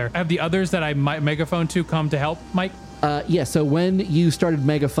people together. I have the others that I might megaphone to come to help, Mike. So when you started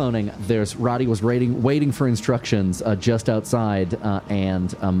megaphoning, Roddy was waiting for instructions just outside,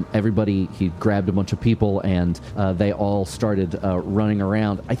 and everybody, he grabbed a bunch of people, and they all started running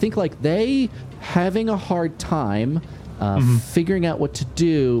around. I think they having a hard time figuring out what to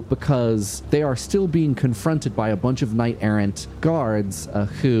do because they are still being confronted by a bunch of Knight Errant guards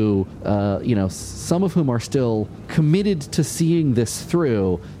who, some of whom are still committed to seeing this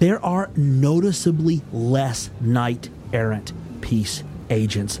through. There are noticeably less Knight Errant peace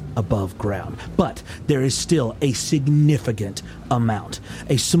agents above ground, but there is still a significant amount.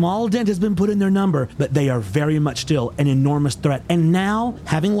 A small dent has been put in their number, but they are very much still an enormous threat. And now,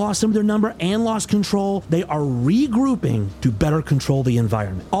 having lost some of their number and lost control, they are regrouping to better control the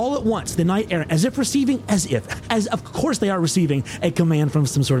environment. All at once, the Knight Errant, as of course they are receiving a command from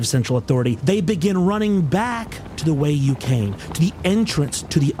some sort of central authority, they begin running back to the way you came, to the entrance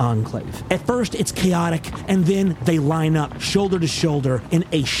to the Enclave. At first, it's chaotic, and then they line up shoulder to shoulder in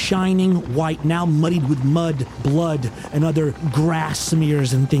a shining white, now muddied with mud, blood, and other grass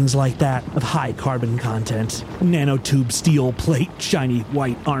smears and things like that of high carbon content, nanotube steel plate, shiny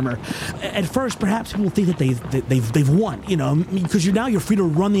white armor. At first, perhaps people think that they've won, because you're free to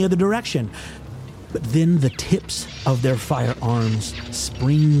run the other direction. But then the tips of their firearms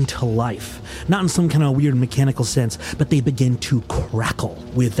spring to life. Not in some kind of weird mechanical sense, but they begin to crackle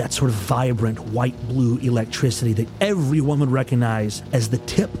with that sort of vibrant white-blue electricity that everyone would recognize as the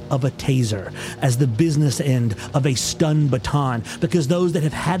tip of a taser, as the business end of a stun baton, because those that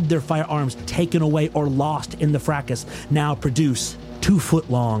have had their firearms taken away or lost in the fracas now produce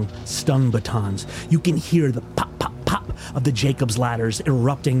 2-foot-long stun batons. You can hear the pop, pop, pop of the Jacob's ladders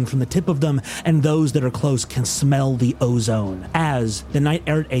erupting from the tip of them, and those that are close can smell the ozone as the Knight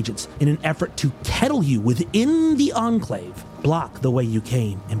Errant agents, in an effort to kettle you within the Enclave, block the way you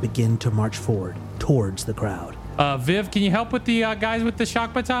came and begin to march forward towards the crowd. Viv, can you help with the guys with the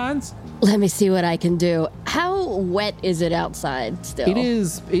shock batons? Let me see what I can do. How wet is it outside still?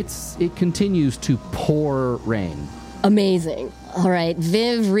 It continues to pour rain. Amazing. All right,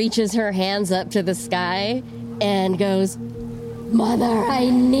 Viv reaches her hands up to the sky and goes, "Mother, I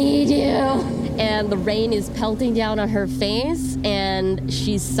need you." And the rain is pelting down on her face, and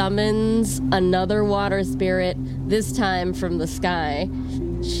she summons another water spirit, this time from the sky,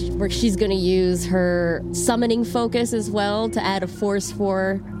 where she's going to use her summoning focus as well to add a Force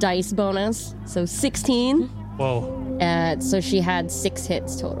 4 dice bonus. So 16. Whoa. So she had 6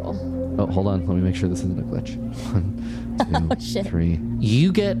 hits total. Oh, hold on. Let me make sure this isn't a glitch. 1, 2, 3.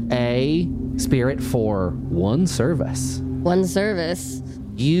 You get a spirit for 1 service. 1 service.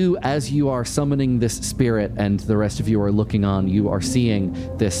 You, as you are summoning this spirit and the rest of you are looking on, you are seeing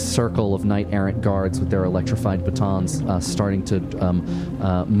this circle of Knight Errant guards with their electrified batons starting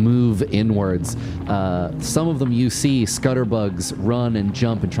to move inwards. Some of them you see scutterbugs run and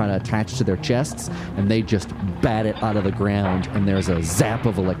jump and try to attach to their chests, and they just bat it out of the ground, and there's a zap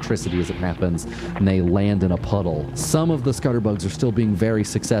of electricity as it happens, and they land in a puddle. Some of the scutterbugs are still being very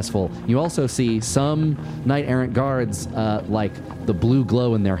successful. You also see some Knight Errant guards, like the blue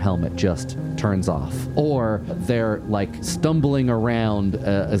glow in their helmet just turns off, or they're stumbling around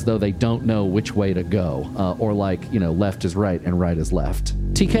as though they don't know which way to go, or left is right and right is left.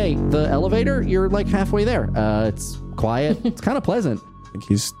 TK, the elevator, you're halfway there. It's quiet. It's kind of pleasant. Like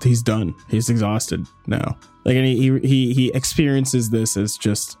he's done. He's exhausted now. Like, and he experiences this as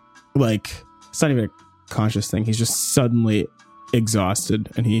just like, it's not even a conscious thing. He's just suddenly exhausted,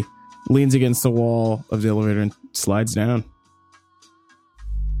 and he leans against the wall of the elevator and slides down.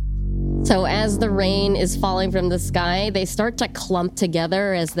 So as the rain is falling from the sky, they start to clump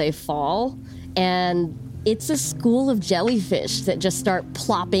together as they fall, and it's a school of jellyfish that just start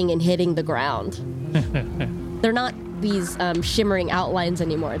plopping and hitting the ground. They're not these shimmering outlines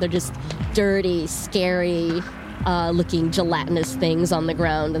anymore. They're just dirty, scary looking gelatinous things on the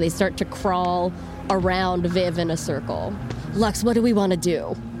ground, and they start to crawl around Viv in a circle. Lux, what do we want to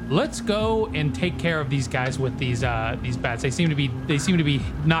do? Let's go and take care of these guys with these bats. They seem to be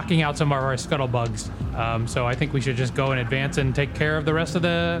knocking out some of our scuttlebugs. So I think we should just go in advance and take care of the rest of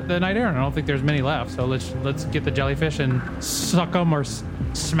the night errant. I don't think there's many left. So let's get the jellyfish and suck them or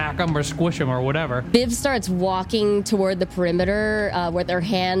smack them or squish them or whatever. Viv starts walking toward the perimeter with her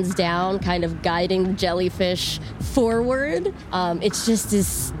hands down, kind of guiding the jellyfish forward. It's just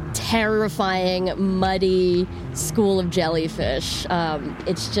this terrifying, muddy school of jellyfish.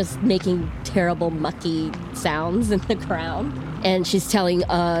 It's just making terrible, mucky sounds in the ground. And she's telling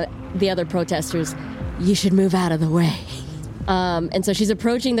the other protesters, you should move out of the way. And so she's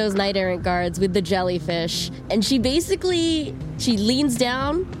approaching those night errant guards with the jellyfish. And she leans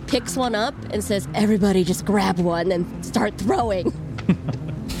down, picks one up, and says, everybody just grab one and start throwing.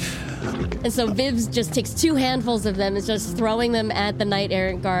 And so Viv just takes 2 handfuls of them and just throwing them at the night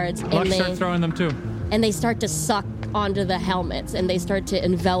errant guards. Lux starts throwing them too. And they start to suck onto the helmets, and they start to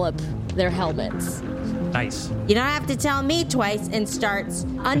envelop their helmets. Nice. You don't have to tell me twice, and starts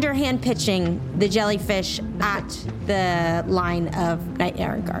underhand pitching the jellyfish at the line of night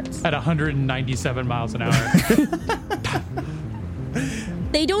errant guards. At 197 miles an hour.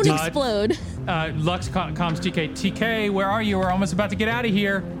 They don't explode. Lux comms TK. TK, where are you? We're almost about to get out of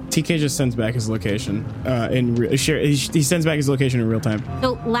here. TK just sends back his location. He sends back his location in real time.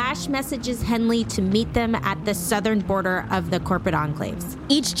 So Lash messages Henley to meet them at the southern border of the corporate enclaves.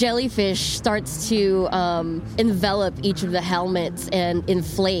 Each jellyfish starts to envelop each of the helmets and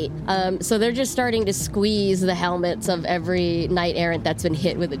inflate. So they're just starting to squeeze the helmets of every night errant that's been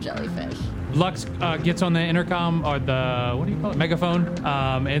hit with a jellyfish. Lux gets on the intercom, or the, what do you call it, megaphone,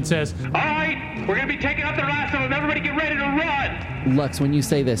 and says, all right, we're going to be taking out the last of them. Everybody get ready to run. Lux, when you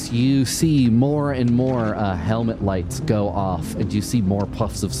say this, you see more and more helmet lights go off, and you see more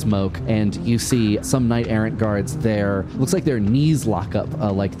puffs of smoke, and you see some night errant guards there. Looks like their knees lock up,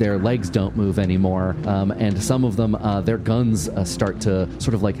 like their legs don't move anymore, and some of them, their guns start to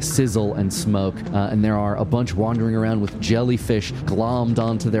sort of like sizzle and smoke, and there are a bunch wandering around with jellyfish glommed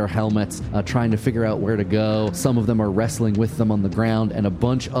onto their helmets, trying to figure out where to go. Some of them are wrestling with them on the ground, and a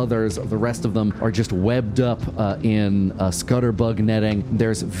bunch others, the rest of them, are just webbed up in scutterbug netting.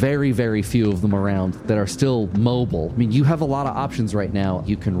 There's very, very few of them around that are still mobile. I mean, you have a lot of options right now.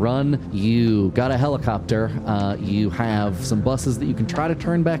 You can run, you got a helicopter, you have some buses that you can try to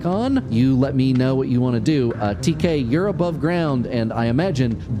turn back on. You let me know what you want to do. TK, you're above ground, and I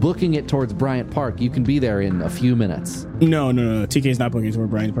imagine booking it towards Bryant Park. You can be there in a few minutes. No. TK is not booking it toward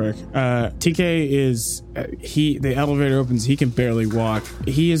Bryant Park. TK is, the elevator opens, he can barely walk.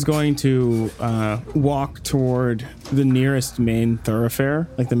 He is going to walk toward the nearest main thoroughfare,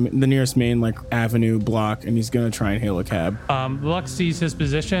 like the nearest main like avenue block, and he's going to try and hail a cab. Lux sees his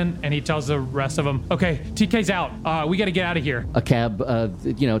position, and he tells the rest of them, okay, TK's out. We got to get out of here. A cab,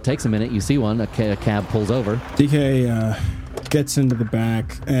 takes a minute. You see one. A cab pulls over. TK gets into the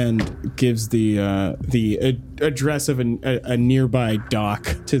back and gives the address of a nearby dock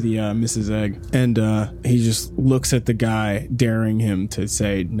to the Mrs. Egg, and he just looks at the guy, daring him to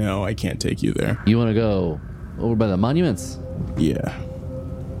say, "No, I can't take you there." You want to go over by the monuments? Yeah.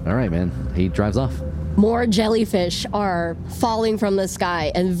 All right, man. He drives off. More jellyfish are falling from the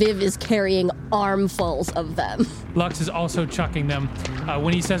sky, and Viv is carrying armfuls of them. Lux is also chucking them.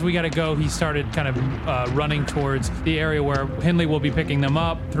 When he says we got to go, he started kind of running towards the area where Henley will be picking them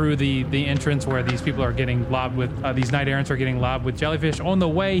up through the entrance where these people are getting lobbed with, these night errants are getting lobbed with jellyfish. On the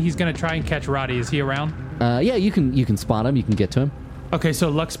way, he's going to try and catch Roddy. Is he around? Yeah, you can spot him. You can get to him. Okay, so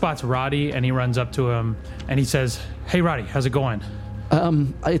Lux spots Roddy, and he runs up to him, and he says, hey, Roddy, how's it going?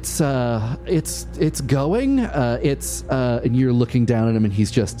 It's going. And you're looking down at him, and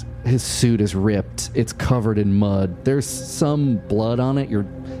his suit is ripped. It's covered in mud. There's some blood on it.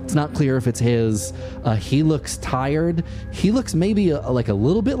 It's not clear if it's his. He looks tired. He looks maybe like a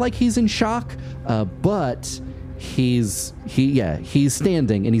little bit like he's in shock. But he's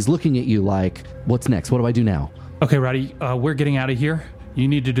standing, and he's looking at you like, what's next? What do I do now? Okay, Roddy, we're getting out of here. You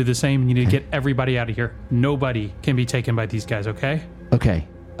need to do the same. You need to get everybody out of here. Nobody can be taken by these guys, okay? Okay.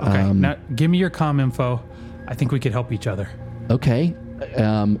 Okay, now give me your comm info. I think we could help each other. Okay.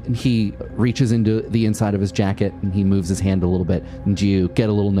 And he reaches into the inside of his jacket and he moves his hand a little bit, and you get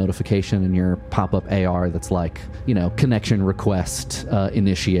a little notification in your pop-up AR that's like, connection request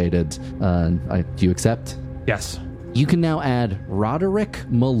initiated. Do you accept? Yes. You can now add Roderick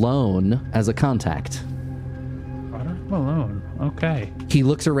Malone as a contact. Roderick Malone. Okay. He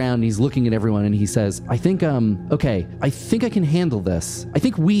looks around, he's looking at everyone, and he says, I think I can handle this. I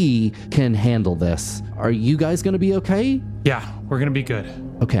think we can handle this. Are you guys going to be okay? Yeah, we're going to be good.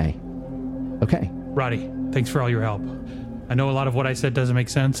 Okay. Roddy, thanks for all your help. I know a lot of what I said doesn't make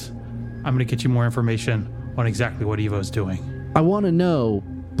sense. I'm going to get you more information on exactly what Evo's doing. I want to know,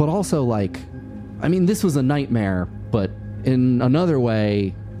 but also, this was a nightmare, but in another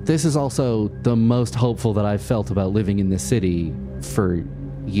way, this is also the most hopeful that I've felt about living in this city for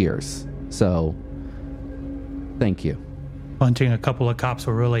years. So, thank you. Punching a couple of cops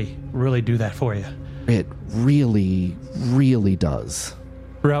will really, really do that for you. It really, really does.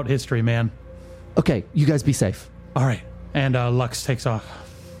 Throughout history, man. Okay, you guys be safe. All right. And Lux takes off.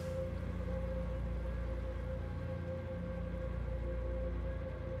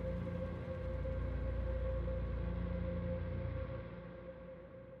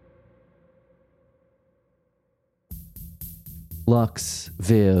 Lux,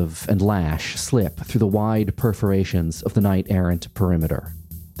 Viv, and Lash slip through the wide perforations of the knight-errant perimeter.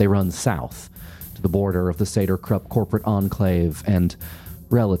 They run south to the border of the Sater-Krupp corporate enclave and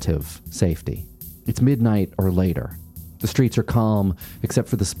relative safety. It's midnight or later. The streets are calm except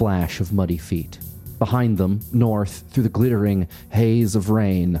for the splash of muddy feet. Behind them, north, through the glittering haze of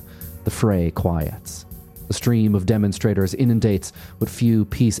rain, the fray quiets. The stream of demonstrators inundates what few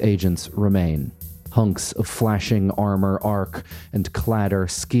peace agents remain. Hunks of flashing armor arc and clatter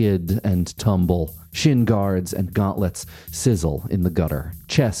skid and tumble. Shin guards and gauntlets sizzle in the gutter.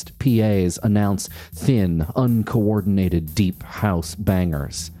 Chest PAs announce thin, uncoordinated deep house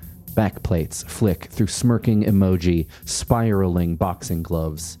bangers. Backplates flick through smirking emoji, spiraling boxing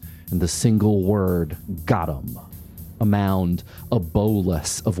gloves, and the single word, got 'em. A mound, a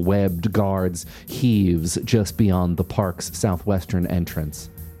bolus of webbed guards heaves just beyond the park's southwestern entrance.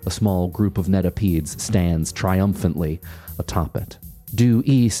 A small group of netapedes stands triumphantly atop it. Due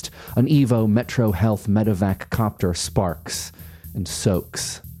east, an Evo Metro Health medevac copter sparks and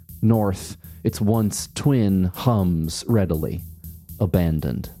soaks. North, its once twin hums readily.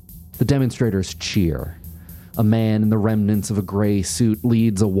 Abandoned. The demonstrators cheer. A man in the remnants of a gray suit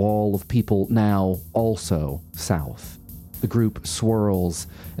leads a wall of people now also south. The group swirls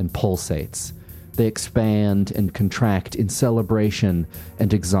and pulsates. They expand and contract in celebration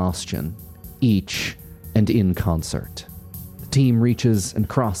and exhaustion, each and in concert. The team reaches and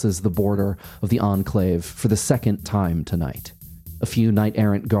crosses the border of the enclave for the second time tonight. A few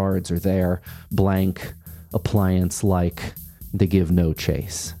knight-errant guards are there, blank, appliance-like. They give no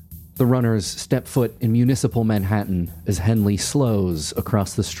chase. The runners step foot in municipal Manhattan as Henley slows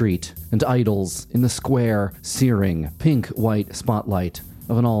across the street and idles in the square, searing, pink-white spotlight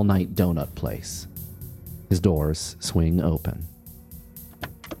of an all-night donut place. His doors swing open.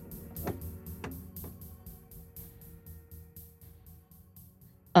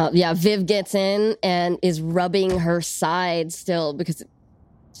 Viv gets in and is rubbing her side still because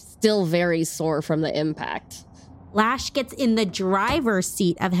it's still very sore from the impact. Lash gets in the driver's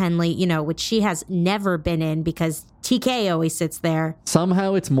seat of Henley, which she has never been in because TK always sits there.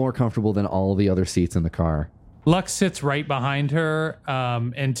 Somehow it's more comfortable than all the other seats in the car. Lux sits right behind her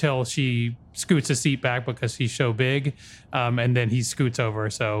until she scoots a seat back because he's so big, and then he scoots over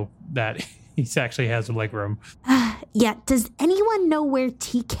so that he actually has a leg room. Yeah, does anyone know where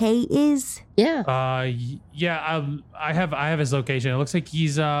TK is? Yeah. I have his location. It looks like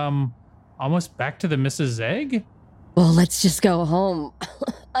he's almost back to the Mrs. Egg. Well, let's just go home.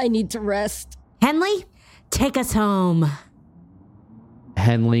 I need to rest. Henley, take us home.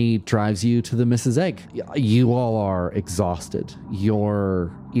 Henley drives you to the Mrs. Egg. You all are exhausted.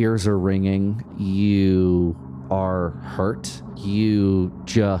 Your ears are ringing. You are hurt. You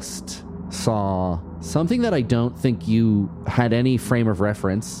just saw something that I don't think you had any frame of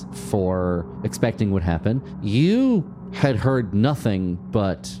reference for expecting would happen. You had heard nothing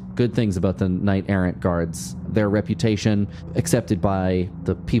but good things about the knight-errant guards. Their reputation, accepted by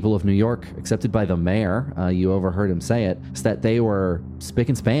the people of New York, accepted by the mayor, you overheard him say it, is that they were spick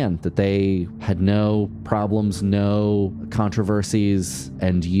and span, that they had no problems, no controversies,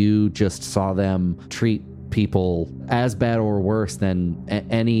 and you just saw them treat people as bad or worse than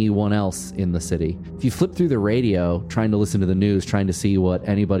anyone else in the city. If you flip through the radio, trying to listen to the news, trying to see what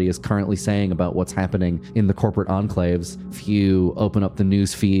anybody is currently saying about what's happening in the corporate enclaves, if you open up the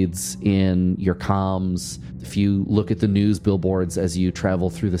news feeds in your comms, if you look at the news billboards as you travel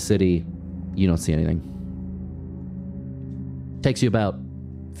through the city, you don't see anything. Takes you about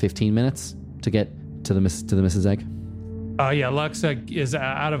 15 minutes to get to the Mrs. Egg. Lux is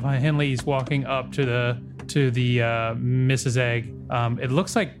out of Henley. He's walking up to the Mrs. Egg. It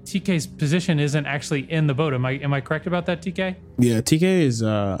looks like TK's position isn't actually in the boat. Am I correct about that, TK? Yeah, TK is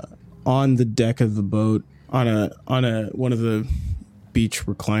on the deck of the boat on one of the beach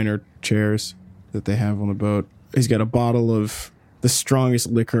recliner chairs that they have on the boat. He's got a bottle of the strongest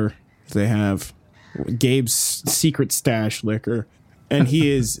liquor they have, Gabe's secret stash liquor, and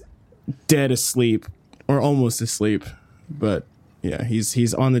he is dead asleep or almost asleep. But yeah,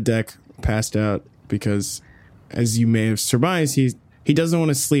 he's on the deck, passed out, because as you may have surmised, he doesn't want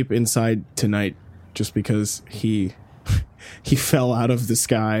to sleep inside tonight just because he fell out of the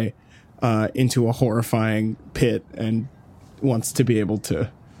sky into a horrifying pit and wants to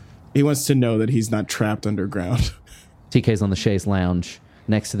know that he's not trapped underground. TK's on the chaise lounge.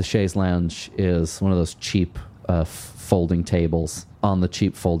 Next to the chaise lounge is one of those cheap folding tables. On the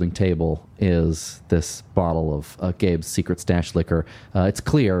cheap folding table is this bottle of Gabe's secret stash liquor. It's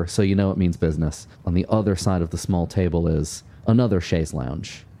clear, so you know it means business. On the other side of the small table is another chaise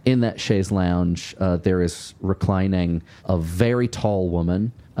lounge. In that chaise lounge, there is reclining a very tall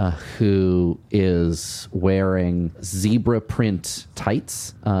woman who is wearing zebra print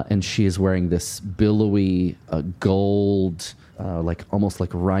tights, and she is wearing this billowy gold, almost like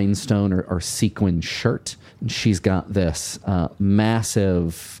rhinestone or sequin shirt. And she's got this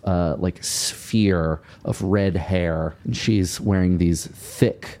massive sphere of red hair, and she's wearing these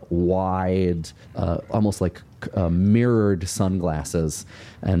thick, wide, almost like mirrored sunglasses.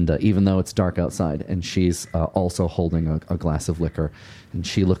 And even though it's dark outside, and she's also holding a glass of liquor, and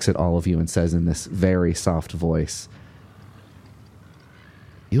she looks at all of you and says in this very soft voice,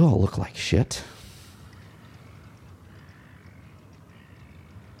 "You all look like shit."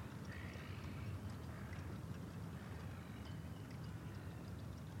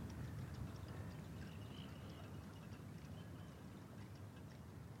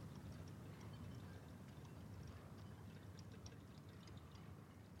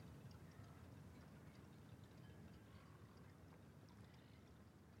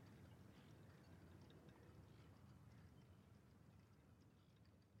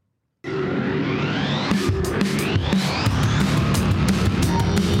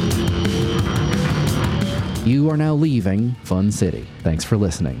 You are now leaving Fun City. Thanks for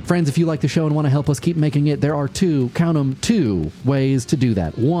listening. Friends, if you like the show and want to help us keep making it, there are two ways to do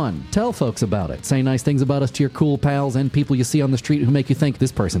that. One, tell folks about it. Say nice things about us to your cool pals and people you see on the street who make you think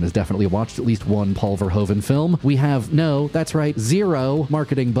this person has definitely watched at least one Paul Verhoeven film. We have zero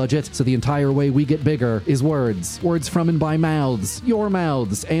marketing budget, so the entire way we get bigger is words. Words from and by mouths, your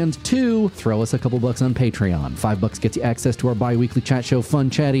mouths. And two, throw us a couple bucks on Patreon. $5 gets you access to our bi-weekly chat show, Fun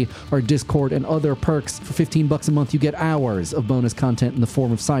Chatty, our Discord, and other perks. For $15 a month, you get hours of bonus content in the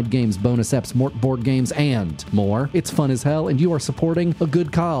form of side games, bonus eps, more board games, and more. It's fun as hell, and you are supporting a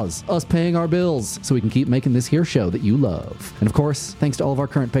good cause, us paying our bills, so we can keep making this here show that you love. And of course, thanks to all of our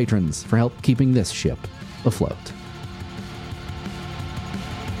current patrons for help keeping this ship afloat.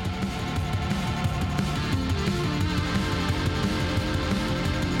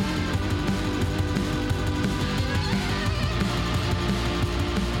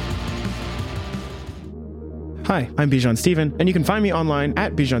 Hi, I'm Bijan Stephen, and you can find me online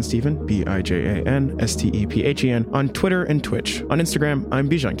at Bijan Stephen, BIJANSTEPHEN, on Twitter and Twitch. On Instagram, I'm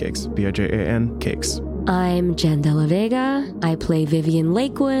Bijan Cakes, BIJAN Cakes. I'm Jen De La Vega. I play Vivian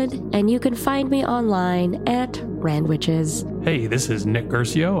Lakewood, and you can find me online at Randwitches. Hey, this is Nick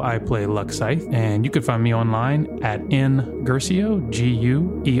Guercio. I play Lux Scythe, and you can find me online at nGuercio,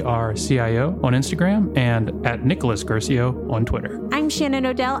 Guercio, on Instagram, and at Nicholas Guercio on Twitter. I'm Shannon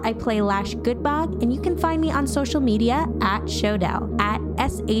Odell. I play Lash Goodbog, and you can find me on social media at Shodell, at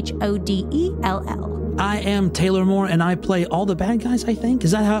SHODELL. I am Taylor Moore, and I play all the bad guys, I think.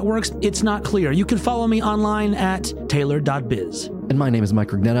 Is that how it works? It's not clear. You can follow me online at taylor.biz. And my name is Mike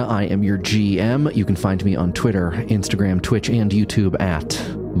Rignetta. I am your GM. You can find me on Twitter, Instagram, Twitch, and YouTube at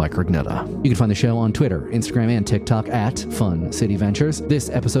Mike Rugnetta. You can find the show on Twitter, Instagram, and TikTok at Fun City Ventures. This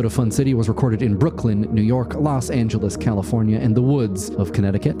episode of Fun City was recorded in Brooklyn, New York, Los Angeles, California, and the woods of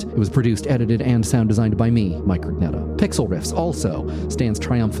Connecticut. It was produced, edited, and sound designed by me, Mike Rugnetta. Pixel Riffs also stands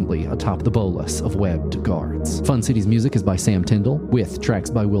triumphantly atop the bolus of webbed guards. Fun City's music is by Sam Tyndall, with tracks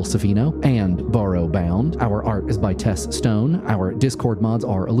by Will Savino and Borrow Bound. Our art is by Tess Stone. Our Discord mods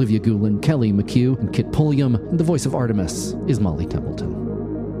are Olivia Goulin, Kelly McHugh, and Kit Pulliam. And the voice of Artemis is Molly Templeton.